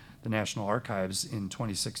in the National Archives in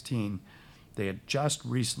 2016. They had just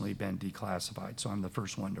recently been declassified, so I'm the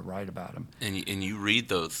first one to write about them. And you read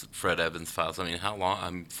those Fred Evans files. I mean, how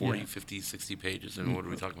long? 40, 50, 60 pages, and what are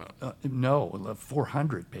we talking about? No,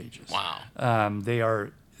 400 pages. Wow. They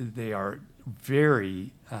are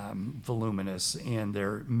very voluminous, and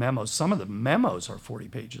their memos, some of the memos are 40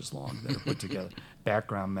 pages long that are put together,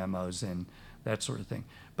 background memos and that sort of thing.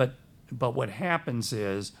 But what happens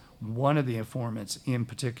is one of the informants in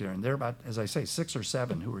particular, and there are about, as I say, 6 or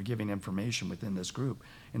 7 who are giving information within this group,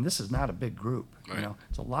 and this is not a big group, right.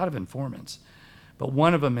 It's a lot of informants. But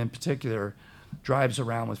one of them in particular drives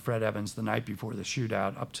around with Fred Evans the night before the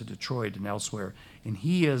shootout up to Detroit and elsewhere, and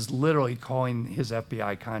he is literally calling his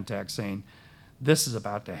FBI contacts saying, this is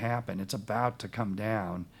about to happen, it's about to come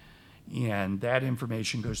down, and that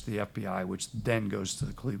information goes to the FBI, which then goes to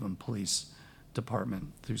the Cleveland Police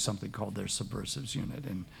Department through something called their Subversives Unit.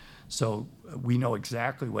 And so we know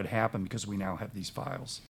exactly what happened because we now have these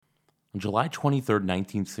files. On July 23rd,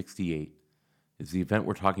 1968, is the event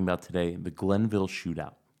we're talking about today, the Glenville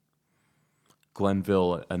Shootout.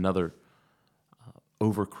 Glenville, another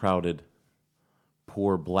overcrowded,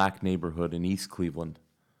 poor black neighborhood in East Cleveland,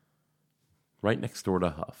 right next door to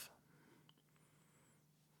Huff.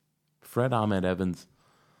 Fred Ahmed Evans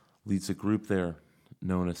leads a group there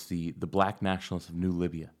known as the Black Nationalists of New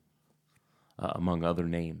Libya, among other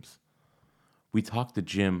names. We talked to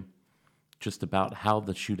Jim just about how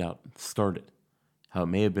the shootout started, how it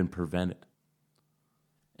may have been prevented.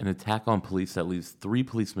 An attack on police that leaves 3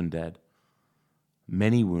 policemen dead,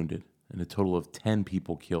 many wounded, and a total of 10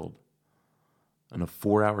 people killed, in a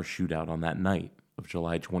 4-hour shootout on that night of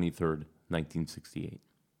July 23rd, 1968.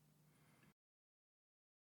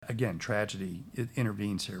 Again, tragedy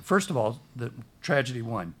intervenes here. First of all, the tragedy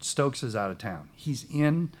 1, Stokes is out of town. He's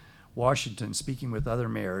in Washington speaking with other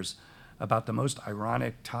mayors about the most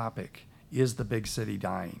ironic topic, is the big city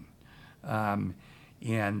dying? And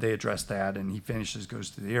they address that, and he finishes, goes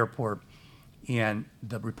to the airport, and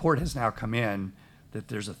the report has now come in that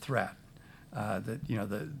there's a threat. That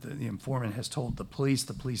the informant has told the police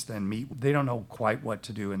then meet. They don't know quite what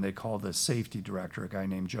to do, and they call the safety director, a guy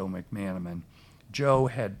named Joe McManaman. Joe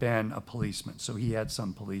had been a policeman, so he had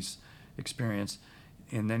some police experience,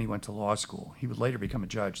 and then he went to law school. He would later become a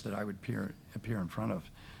judge that I would appear in front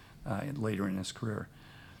of later in his career.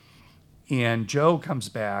 And Joe comes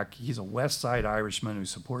back. He's a West Side Irishman who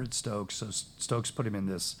supported Stokes, so Stokes put him in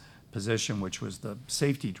this position, which was the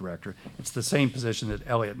safety director. It's the same position that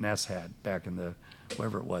Elliot Ness had back in the,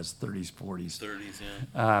 whatever it was, 30s, 40s. 30s,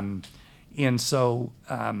 yeah. And so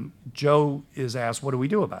Joe is asked, what do we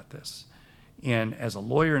do about this? And as a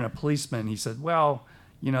lawyer and a policeman, he said, well,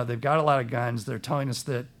 you know, they've got a lot of guns. They're telling us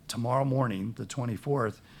that tomorrow morning, the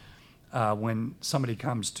 24th, when somebody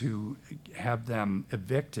comes to have them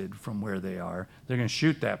evicted from where they are, they're going to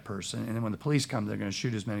shoot that person. And then when the police come, they're going to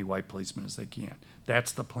shoot as many white policemen as they can.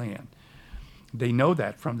 That's the plan. They know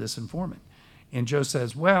that from this informant. And Joe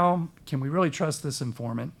says, well, can we really trust this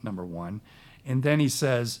informant, number one? And then he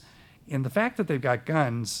says, and the fact that they've got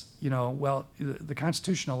guns, you know, well, the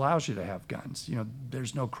Constitution allows you to have guns. You know,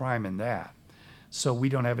 there's no crime in that. So we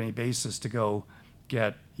don't have any basis to go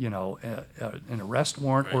get, you know, an arrest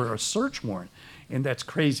warrant or a search warrant. And that's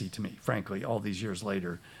crazy to me, frankly, all these years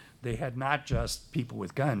later. They had not just people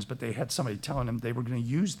with guns, but they had somebody telling them they were going to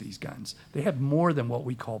use these guns. They had more than what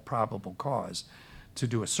we call probable cause to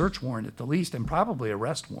do a search warrant at the least, and probably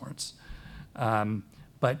arrest warrants.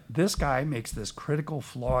 But this guy makes this critical,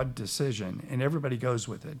 flawed decision, and everybody goes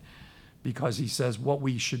with it, because he says what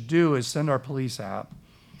we should do is send our police out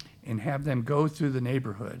and have them go through the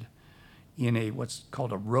neighborhood in a what's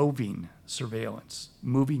called a roving surveillance.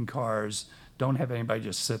 Moving cars, don't have anybody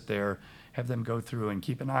just sit there, have them go through and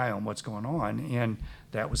keep an eye on what's going on, and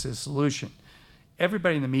that was his solution.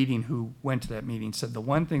 Everybody in the meeting who went to that meeting said the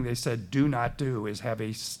one thing they said do not do is have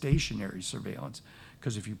a stationary surveillance,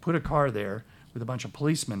 because if you put a car there with a bunch of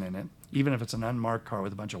policemen in it, even if it's an unmarked car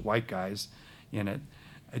with a bunch of white guys in it,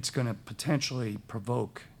 it's going to potentially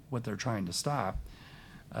provoke what they're trying to stop.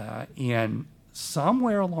 And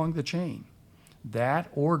somewhere along the chain, that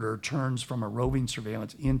order turns from a roving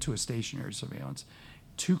surveillance into a stationary surveillance.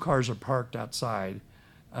 2 cars are parked outside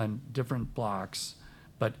on different blocks,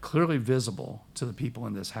 but clearly visible to the people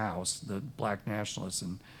in this house, the black nationalists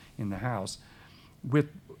in the house, with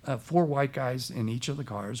 4 white guys in each of the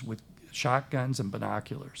cars with shotguns and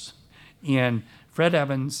binoculars. And Fred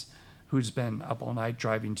Evans, who's been up all night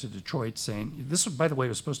driving to Detroit, saying, this, by the way,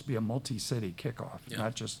 was supposed to be a multi-city kickoff,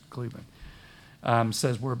 not just Cleveland,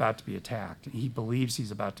 says we're about to be attacked. He believes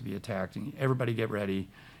he's about to be attacked, and everybody get ready,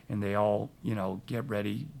 and they all, you know, get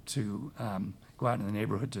ready to go out in the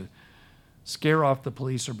neighborhood to scare off the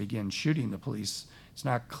police or begin shooting the police. It's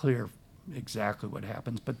not clear exactly what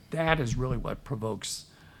happens, but that is really what provokes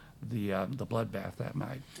the bloodbath that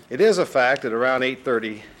night. It is a fact that around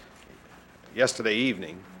 8:30 yesterday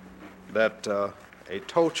evening, that a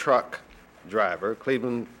tow truck driver,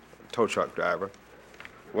 Cleveland tow truck driver,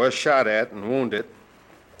 was shot at and wounded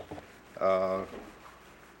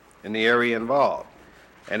in the area involved.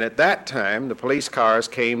 And at that time, the police cars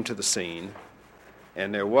came to the scene,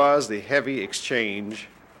 and there was the heavy exchange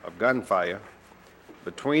of gunfire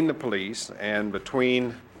between the police and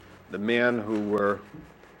between the men who were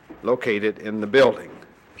located in the building.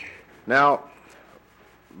 Now,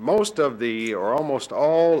 most of the, or almost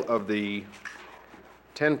all of the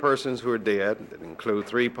 10 persons who are dead, that include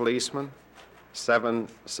 3 policemen, 7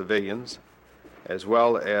 civilians, as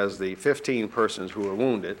well as the 15 persons who were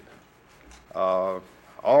wounded,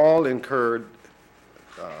 all incurred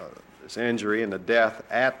this injury and the death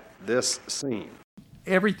at this scene.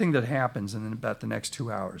 Everything that happens in about the next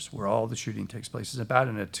 2 hours, where all the shooting takes place, is about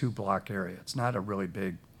in a 2-block area. It's not a really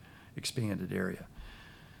big, expanded area.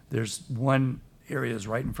 There's one area is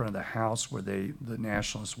right in front of the house where the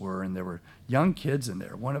nationalists were, and there were young kids in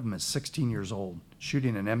there. One of them is 16 years old,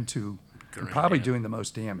 shooting an M2, and probably doing the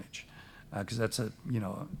most damage, because that's a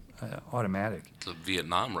automatic. It's a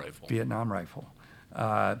Vietnam rifle. Vietnam rifle.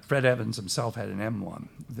 Fred Evans himself had an M1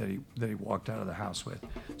 that he walked out of the house with.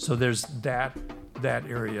 So there's that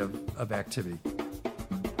area of activity.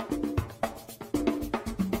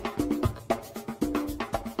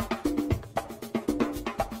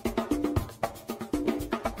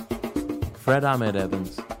 Fred Ahmed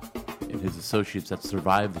Evans and his associates that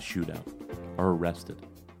survived the shootout are arrested.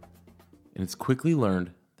 And it's quickly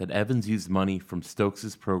learned that Evans used money from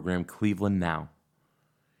Stokes' program Cleveland Now.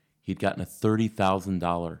 He'd gotten a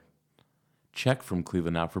 $30,000 check from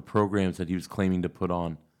Cleveland Now for programs that he was claiming to put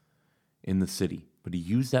on in the city. But he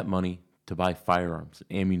used that money to buy firearms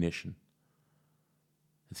and ammunition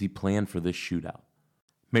as he planned for this shootout.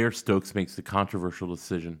 Mayor Stokes makes the controversial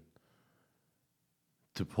decision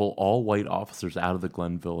to pull all white officers out of the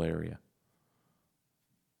Glenville area.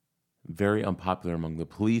 Very unpopular among the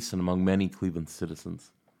police and among many Cleveland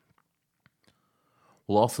citizens.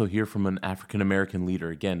 We'll also hear from an African-American leader.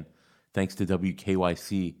 Again, thanks to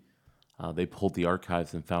WKYC, they pulled the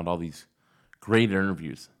archives and found all these great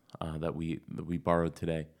interviews that we borrowed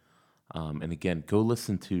today. And again, go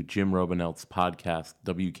listen to Jim Robinelt's podcast,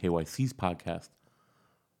 WKYC's podcast,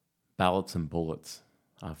 Ballots and Bullets,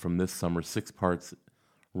 from this summer, 6 parts,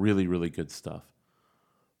 really, really good stuff.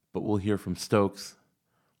 But we'll hear from Stokes,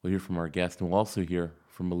 we'll hear from our guest, and we'll also hear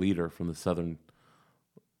from a leader from the Southern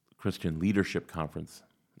Christian Leadership Conference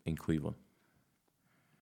in Cleveland.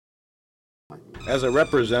 As a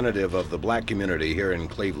representative of the black community here in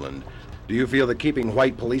Cleveland, do you feel that keeping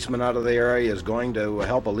white policemen out of the area is going to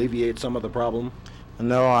help alleviate some of the problem?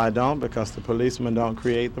 No, I don't, because the policemen don't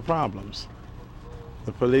create the problems.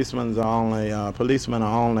 The policemen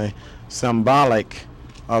are only symbolic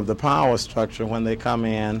of the power structure when they come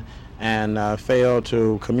in and fail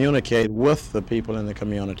to communicate with the people in the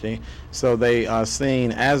community. So they are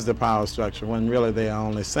seen as the power structure when really they are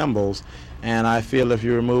only symbols. And I feel if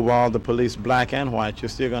you remove all the police, black and white, you're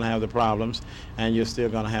still going to have the problems and you're still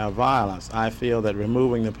going to have violence. I feel that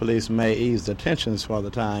removing the police may ease the tensions for the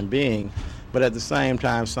time being, but at the same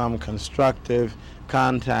time, some constructive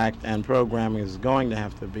contact and programming is going to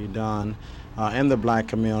have to be done in the black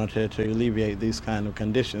community to alleviate these kind of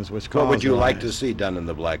conditions which cause What would you like violence. to see done in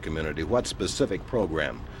the black community? What specific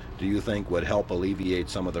program do you think would help alleviate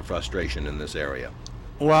some of the frustration in this area?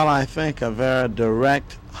 Well, I think a very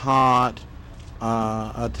direct, hard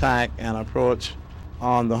attack and approach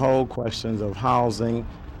on the whole questions of housing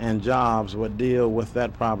and jobs would deal with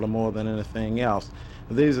that problem more than anything else.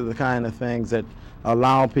 These are the kind of things that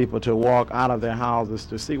allow people to walk out of their houses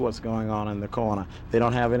to see what's going on in the corner. They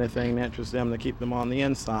don't have anything to interest them to keep them on the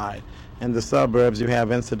inside. In the suburbs, you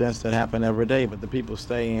have incidents that happen every day, but the people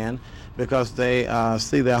stay in because they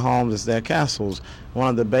see their homes as their castles. One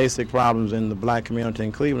of the basic problems in the black community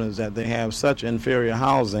in Cleveland is that they have such inferior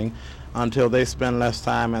housing until they spend less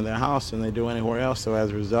time in their house than they do anywhere else. So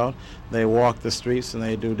as a result, they walk the streets and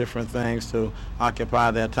they do different things to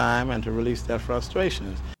occupy their time and to release their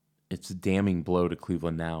frustrations. It's a damning blow to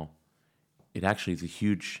Cleveland now. It actually is a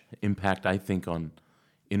huge impact, I think, on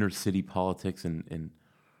inner city politics and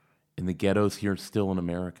in the ghettos here still in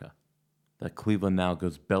America. That Cleveland now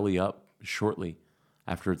goes belly up shortly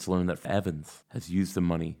after it's learned that Evans has used the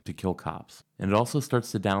money to kill cops. And it also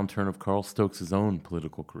starts the downturn of Carl Stokes' own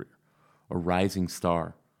political career. A rising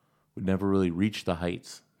star would never really reach the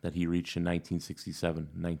heights that he reached in 1967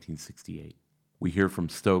 and 1968. We hear from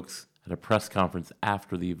Stokes at a press conference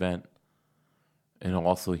after the event, and I'll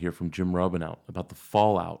also hear from Jim Robinelt about the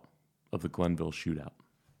fallout of the Glenville shootout.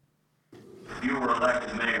 If you were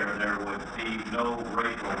elected mayor, there would be no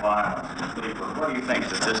racial violence in Cleveland. What do you think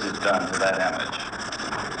that this has done to that image?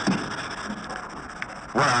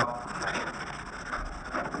 Well,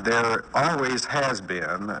 there always has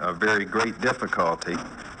been a very great difficulty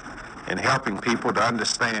in helping people to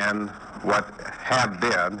understand what have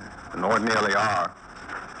been and ordinarily are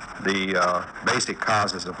the basic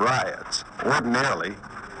causes of riots. Ordinarily,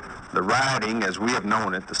 the rioting as we have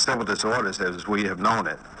known it, the civil disorders as we have known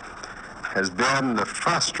it, has been the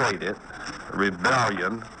frustrated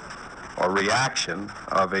rebellion or reaction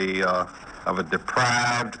of a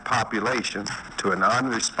deprived population to an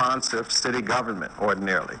unresponsive city government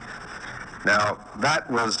ordinarily. Now, that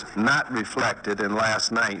was not reflected in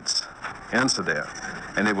last night's incident,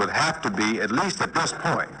 and it would have to be, at least at this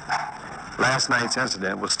point, last night's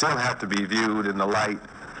incident will still have to be viewed in the light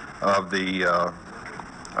of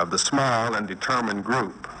the small and determined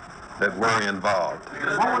group that were involved.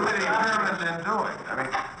 What were they determined in doing? I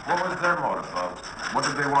mean, what was their motive, folks? What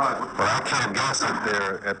did they want to... Well, I can't guess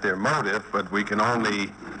at their motive, but we can only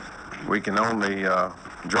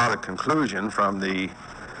draw the conclusion from the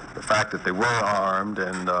fact that they were armed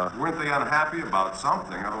and... Weren't they unhappy about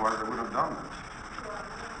something? Otherwise, they wouldn't have done this.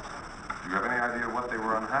 Do you have any idea what they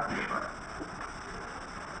were unhappy about?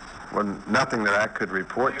 Well, nothing that I could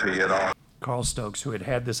report to you at all. Carl Stokes, who had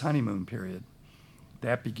had this honeymoon period,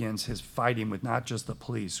 that begins his fighting with not just the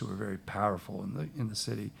police, who were very powerful in the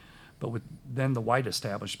city, but with then the white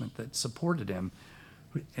establishment that supported him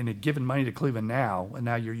and had given money to Cleveland Now, and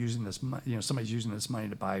now you're using this, somebody's using this money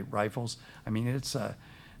to buy rifles. I mean, it's a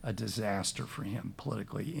disaster for him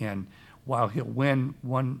politically. And while he'll win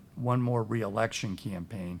one more re-election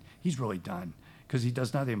campaign, he's really done because he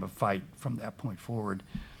does nothing but fight from that point forward,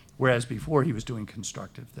 whereas before he was doing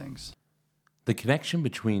constructive things. The connection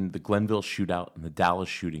between the Glenville shootout and the Dallas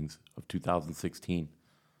shootings of 2016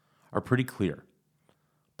 are pretty clear.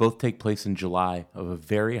 Both take place in July of a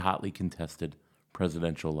very hotly contested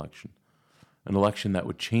presidential election, an election that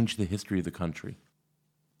would change the history of the country.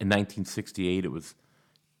 In 1968, it was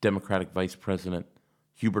Democratic Vice President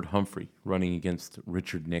Hubert Humphrey running against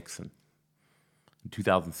Richard Nixon. In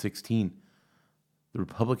 2016, the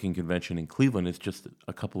Republican convention in Cleveland is just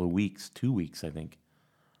a couple of weeks, 2 weeks, I think.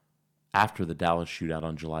 after the Dallas shootout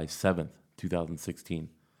on July 7th, 2016,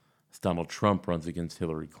 as Donald Trump runs against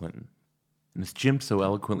Hillary Clinton. And as Jim so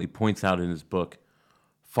eloquently points out in his book,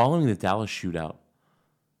 following the Dallas shootout,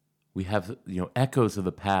 we have echoes of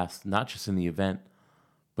the past, not just in the event,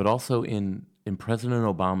 but also in President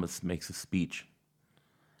Obama makes a speech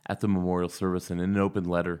at the memorial service and in an open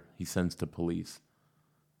letter he sends to police.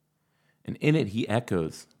 And in it, he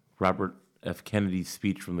echoes Robert F. Kennedy's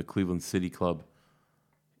speech from the Cleveland City Club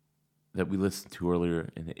that we listened to earlier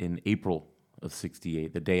in April of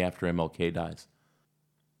 '68, the day after MLK dies.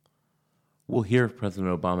 We'll hear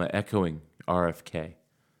President Obama echoing RFK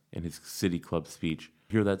in his City Club speech.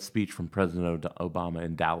 Hear that speech from President Obama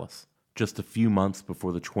in Dallas, just a few months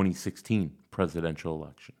before the 2016 presidential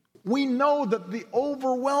election. We know that the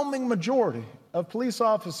overwhelming majority of police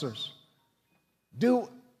officers do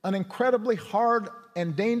an incredibly hard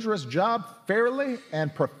and dangerous job fairly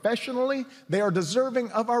and professionally. They are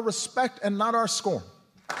deserving of our respect and not our scorn.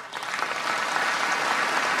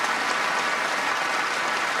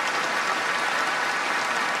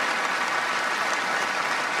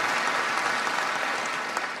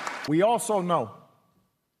 We also know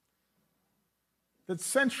that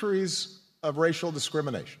centuries of racial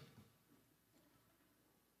discrimination,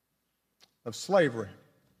 of slavery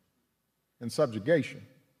and subjugation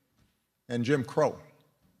and Jim Crow,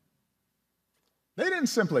 they didn't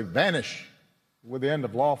simply vanish with the end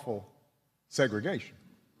of lawful segregation.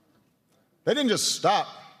 They didn't just stop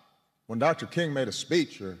when Dr. King made a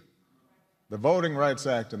speech or the Voting Rights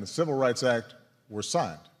Act and the Civil Rights Act were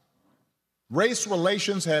signed. Race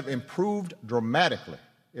relations have improved dramatically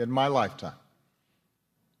in my lifetime.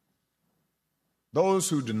 Those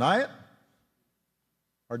who deny it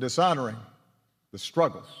are dishonoring the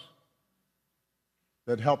struggles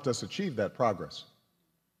that helped us achieve that progress.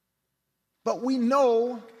 But we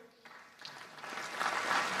know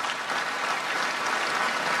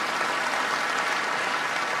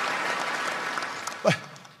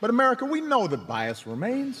but America, we know that bias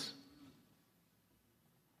remains.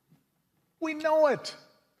 We know it.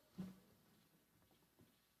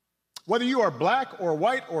 Whether you are black or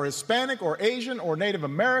white or Hispanic or Asian or Native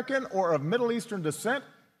American or of Middle Eastern descent,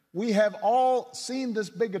 we have all seen this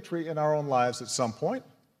bigotry in our own lives at some point.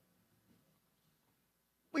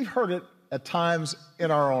 We've heard it at times in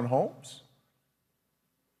our own homes.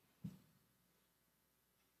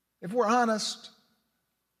 If we're honest,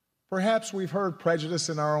 perhaps we've heard prejudice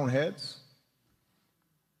in our own heads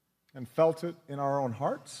and felt it in our own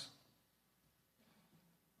hearts.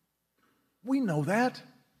 We know that.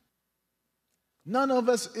 None of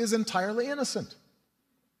us is entirely innocent.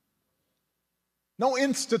 No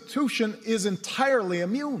institution is entirely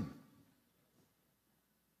immune.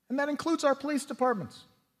 And that includes our police departments.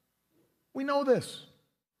 We know this.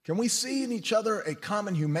 Can we see in each other a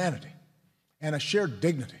common humanity and a shared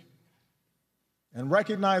dignity and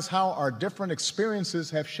recognize how our different experiences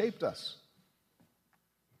have shaped us?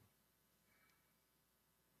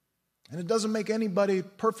 And it doesn't make anybody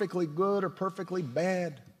perfectly good or perfectly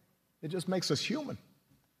bad. It just makes us human.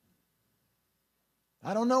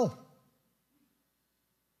 I don't know.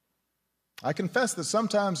 I confess that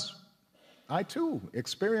sometimes I too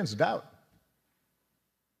experience doubt.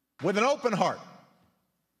 With an open heart,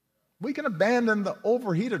 we can abandon the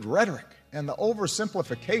overheated rhetoric and the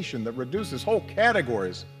oversimplification that reduces whole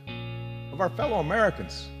categories of our fellow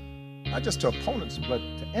Americans, not just to opponents, but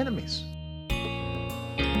to enemies.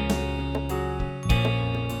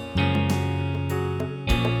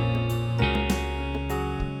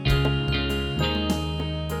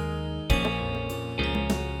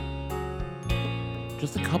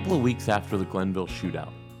 Just a couple of weeks after the Glenville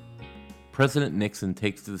shootout, President Nixon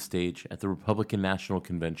takes to the stage at the Republican National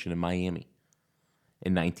Convention in Miami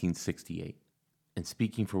in 1968. And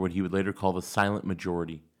speaking for what he would later call the silent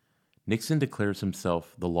majority, Nixon declares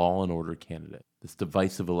himself the law and order candidate. This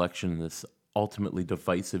divisive election, this ultimately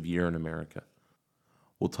divisive year in America.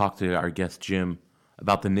 We'll talk to our guest Jim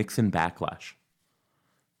about the Nixon backlash.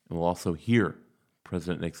 And we'll also hear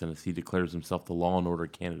President Nixon as he declares himself the law and order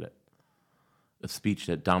candidate. A speech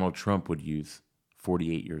that Donald Trump would use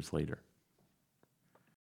 48 years later.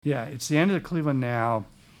 Yeah, it's the end of the Cleveland Now.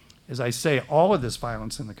 As I say, all of this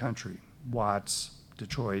violence in the country, Watts,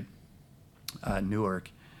 Detroit, Newark,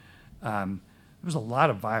 there was a lot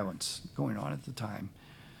of violence going on at the time.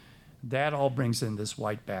 That all brings in this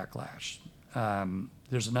white backlash.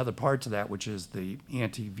 There's another part to that, which is the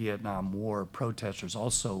anti-Vietnam War protesters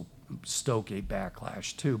also stoke a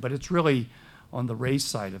backlash too. But it's really on the race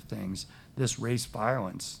side of things, this race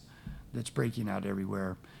violence that's breaking out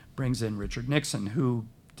everywhere brings in Richard Nixon, who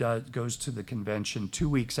goes to the convention 2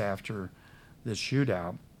 weeks after this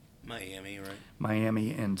shootout Miami, right?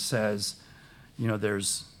 Miami, and says, you know,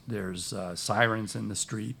 there's sirens in the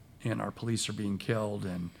street and our police are being killed,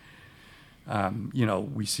 and you know,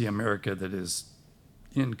 we see America that is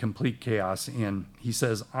in complete chaos. And he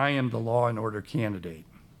says, I am the law and order candidate.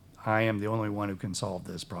 I am the only one who can solve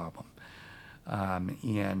this problem.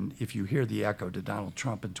 And if you hear the echo to Donald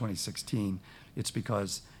Trump in 2016, it's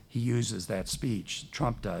because he uses that speech,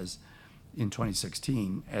 Trump does, in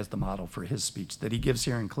 2016 as the model for his speech that he gives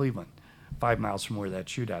here in Cleveland, 5 miles from where that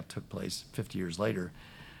shootout took place 50 years later.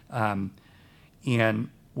 And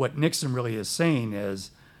what Nixon really is saying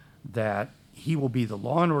is that he will be the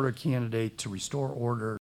law and order candidate to restore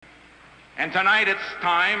order. And tonight it's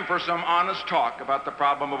time for some honest talk about the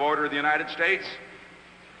problem of order in the United States.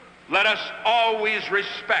 Let us always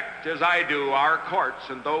respect, as I do, our courts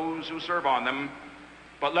and those who serve on them,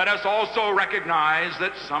 but let us also recognize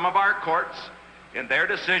that some of our courts, in their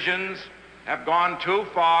decisions, have gone too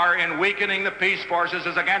far in weakening the peace forces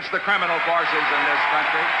as against the criminal forces in this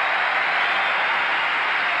country.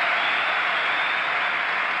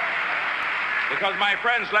 Because, my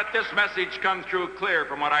friends, let this message come through clear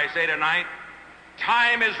from what I say tonight.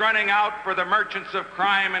 Time is running out for the merchants of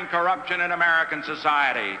crime and corruption in American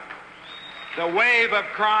society. The wave of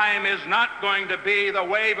crime is not going to be the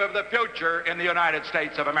wave of the future in the United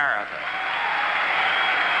States of America.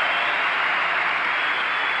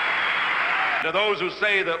 To those who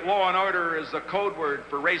say that law and order is the code word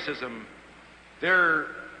for racism, there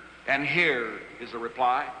and here is a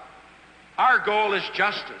reply. Our goal is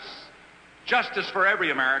justice. Justice for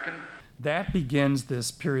every American. That begins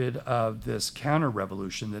this period of this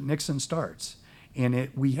counter-revolution that Nixon starts. And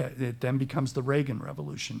it then becomes the Reagan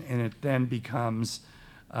Revolution, and it then becomes,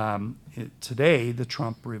 today, the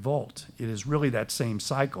Trump revolt. It is really that same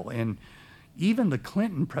cycle. And even the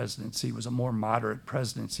Clinton presidency was a more moderate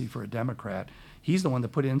presidency for a Democrat. He's the one that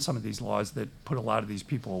put in some of these laws that put a lot of these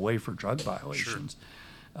people away for drug violations.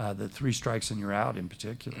 Sure. The 3 strikes and you're out in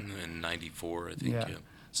particular. In 94, I think, yeah.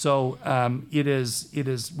 So it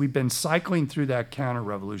is, we've been cycling through that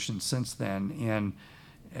counter-revolution since then. And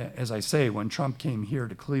as I say, when Trump came here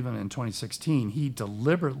to Cleveland in 2016, he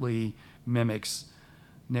deliberately mimics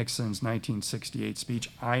Nixon's 1968 speech.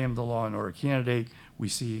 I am the law and order candidate. We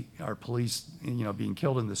see our police, you know, being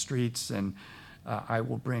killed in the streets, and I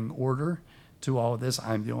will bring order to all of this.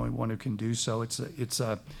 I'm the only one who can do so.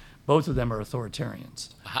 Both of them are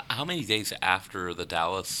authoritarians. How many days after the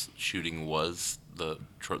Dallas shooting was the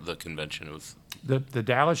convention? It was the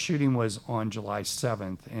Dallas shooting was on July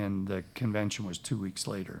 7th, and the convention was 2 weeks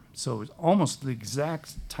later. So it was almost the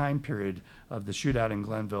exact time period of the shootout in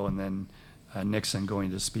Glenville, and then Nixon going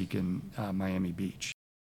to speak in Miami Beach.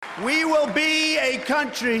 We will be a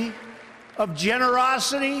country of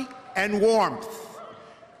generosity and warmth,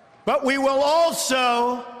 but we will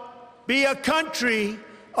also be a country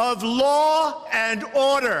of law and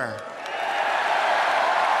order.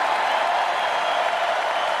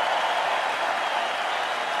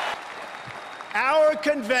 Our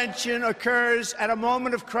convention occurs at a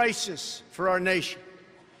moment of crisis for our nation.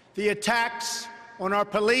 The attacks on our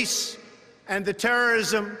police and the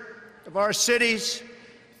terrorism of our cities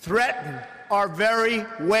threaten our very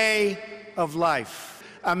way of life.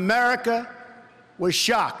 America was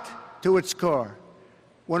shocked to its core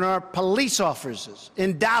when our police officers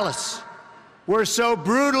in Dallas were so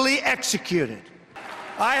brutally executed.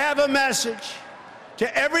 I have a message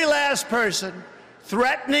to every last person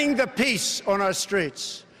threatening the peace on our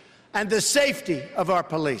streets and the safety of our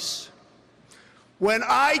police. When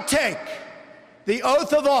I take the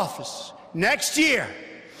oath of office next year,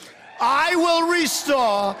 I will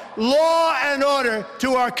restore law and order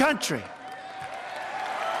to our country.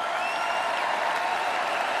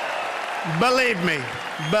 Believe me,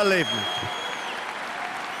 believe me.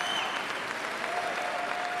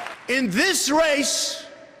 In this race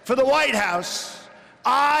for the White House,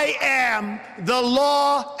 I am the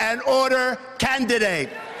law and order candidate.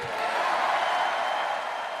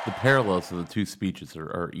 The parallels of the two speeches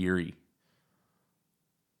are eerie.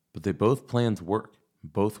 But both plans work.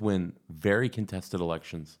 Both win very contested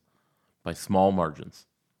elections by small margins.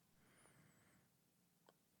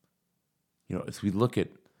 You know, as we look at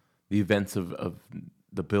the events of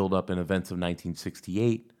the build-up and events of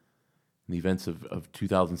 1968, and the events of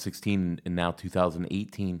 2016 and now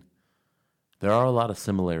 2018, there are a lot of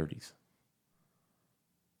similarities.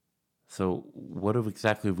 So what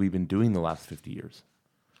exactly have we been doing the last 50 years?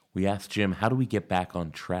 We asked Jim, how do we get back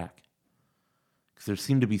on track? Because there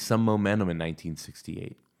seemed to be some momentum in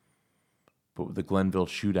 1968. But the Glenville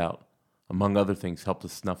shootout, among other things, helped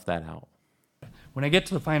us snuff that out. When I get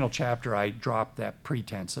to the final chapter, I drop that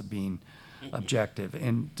pretense of being objective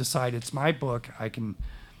and decide it's my book.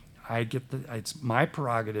 It's my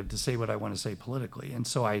prerogative to say what I want to say politically. And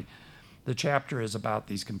so the chapter is about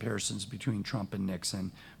these comparisons between Trump and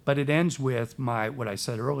Nixon, but it ends with what I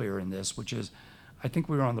said earlier in this, which is I think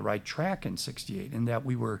we were on the right track in '68 in that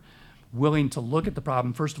we were willing to look at the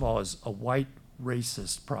problem, first of all, as a white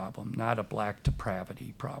racist problem, not a black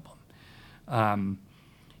depravity problem.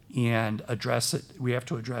 And address it. We have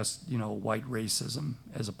to address, white racism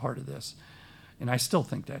as a part of this. And I still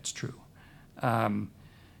think that's true. And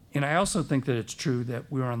I also think that it's true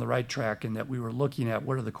that we were on the right track and that we were looking at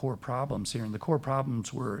what are the core problems here. And the core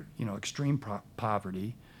problems were, extreme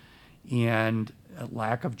poverty and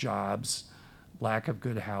lack of jobs, lack of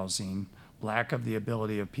good housing, lack of the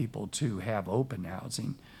ability of people to have open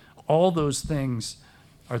housing. All those things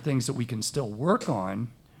are things that we can still work on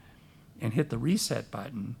and hit the reset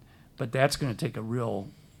button, but that's going to take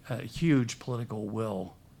a huge political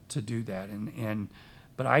will to do that.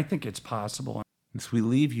 But I think it's possible. As we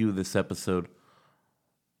leave you this episode,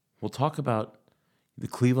 we'll talk about the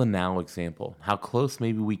Cleveland Now example, how close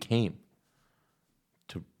maybe we came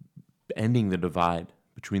to ending the divide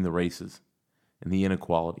between the races and the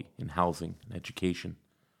inequality in housing and education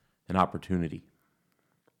and opportunity.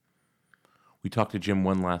 We talked to Jim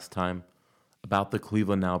one last time about the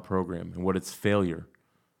Cleveland Now program and what its failure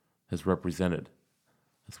has represented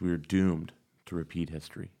as we are doomed to repeat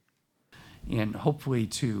history. And hopefully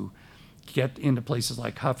to get into places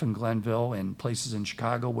like Huff and Glenville and places in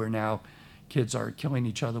Chicago where now kids are killing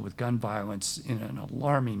each other with gun violence in an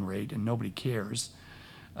alarming rate and nobody cares.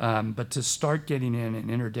 But to start getting in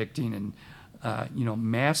and interdicting and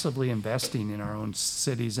massively investing in our own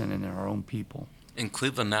cities and in our own people. And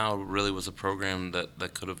Cleveland Now really was a program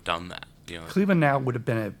that could have done that. Cleveland Now would have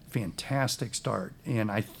been a fantastic start, and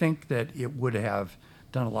I think that it would have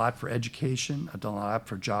done a lot for education, done a lot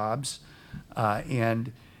for jobs,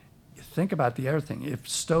 and think about the other thing. If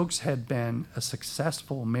Stokes had been a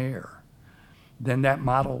successful mayor, then that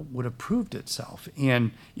model would have proved itself,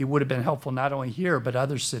 and it would have been helpful not only here but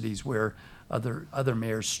other cities where other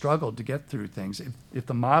mayors struggled to get through things. If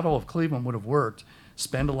the model of Cleveland would have worked,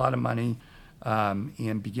 spend a lot of money,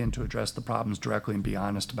 and begin to address the problems directly and be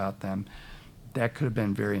honest about them, that could have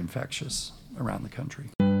been very infectious around the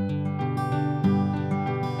country.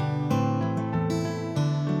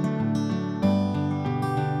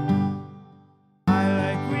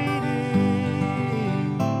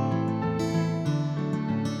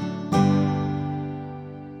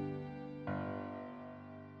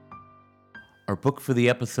 Our book for the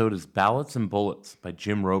episode is Ballots and Bullets by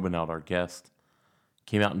Jim Robinow, our guest.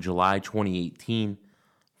 Came out in July 2018.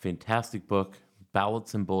 Fantastic book,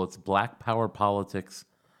 Ballots and Bullets, Black Power Politics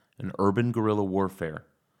and Urban Guerrilla Warfare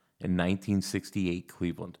in 1968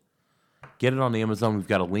 Cleveland. Get it on Amazon. We've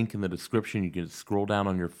got a link in the description. You can scroll down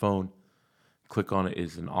on your phone, click on it.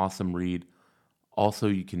 It's an awesome read. Also,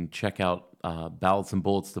 you can check out Ballots and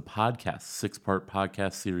Bullets, the podcast, 6-part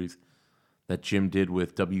podcast series that Jim did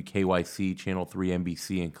with WKYC, Channel 3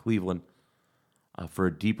 NBC in Cleveland, for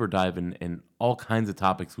a deeper dive in all kinds of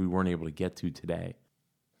topics we weren't able to get to today.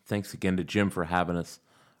 Thanks again to Jim for having us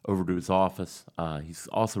over to his office. He's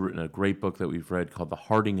also written a great book that we've read called The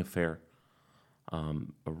Harding Affair, a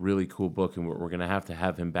really cool book, and we're going to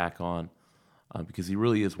have him back on because he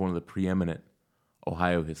really is one of the preeminent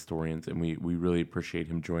Ohio historians, and we really appreciate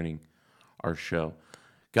him joining our show.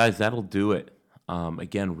 Guys, that'll do it.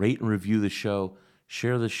 Again, rate and review the show.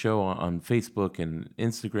 Share the show on Facebook and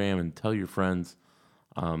Instagram and tell your friends.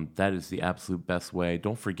 That is the absolute best way.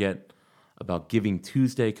 Don't forget about Giving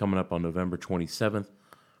Tuesday coming up on November 27th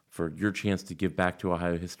for your chance to give back to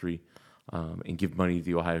Ohio history and give money to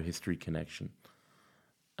the Ohio History Connection.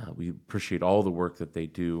 We appreciate all the work that they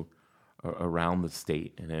do around the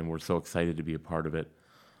state, and we're so excited to be a part of it.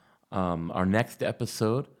 Our next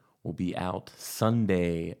episode will be out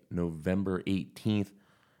Sunday, November 18th,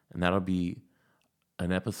 and that'll be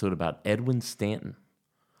an episode about Edwin Stanton,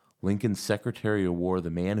 Lincoln's Secretary of War,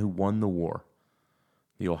 the man who won the war,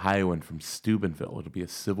 the Ohioan from Steubenville. It'll be a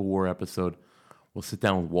Civil War episode. We'll sit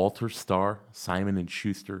down with Walter Starr, Simon &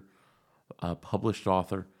 Schuster, published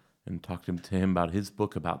author, and talk to him about his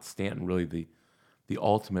book about Stanton, really the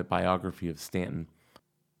ultimate biography of Stanton.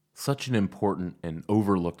 Such an important and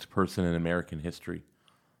overlooked person in American history,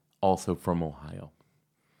 also from Ohio.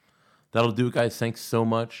 That'll do it, guys. Thanks so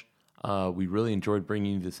much. We really enjoyed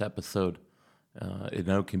bringing you this episode. I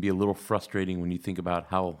know it can be a little frustrating when you think about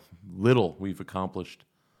how little we've accomplished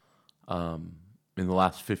in the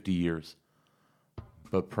last 50 years.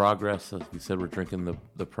 But progress, as we said, we're drinking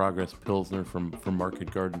the Progress Pilsner from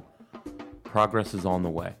Market Garden. Progress is on the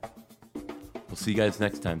way. We'll see you guys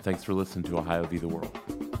next time. Thanks for listening to Ohio v. the World.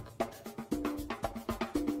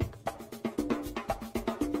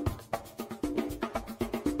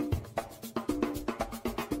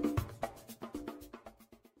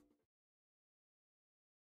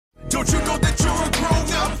 Don't you know that you're a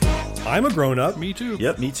grown-up? I'm a grown-up. Me too.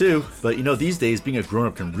 Yep, me too. But these days, being a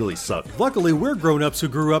grown-up can really suck. Luckily, we're grown-ups who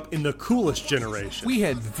grew up in the coolest generation. We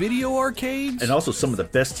had video arcades. And also some of the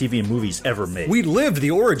best TV and movies ever made. We lived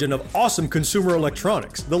the origin of awesome consumer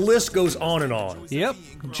electronics. The list goes on and on. Yep,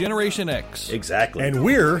 Generation X. Exactly. And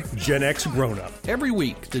we're Gen X grown-up. Every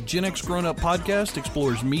week, the Gen X Grown Up podcast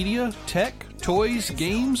explores media, tech, toys,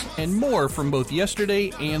 games, and more from both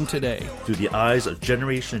yesterday and today. Through the eyes of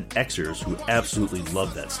Generation Xers who absolutely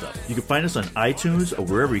love that stuff. You can find us on iTunes or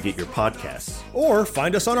wherever you get your podcasts. Or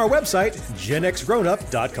find us on our website,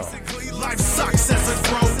 genxgrownup.com. Life sucks as a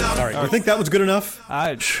grown-up. All right, you think that was good enough?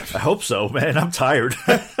 I hope so, man. I'm tired.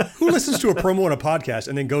 Who listens to a promo on a podcast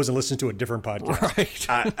and then goes and listens to a different podcast?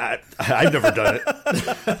 Right. I've never done it.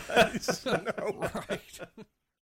 No. Right.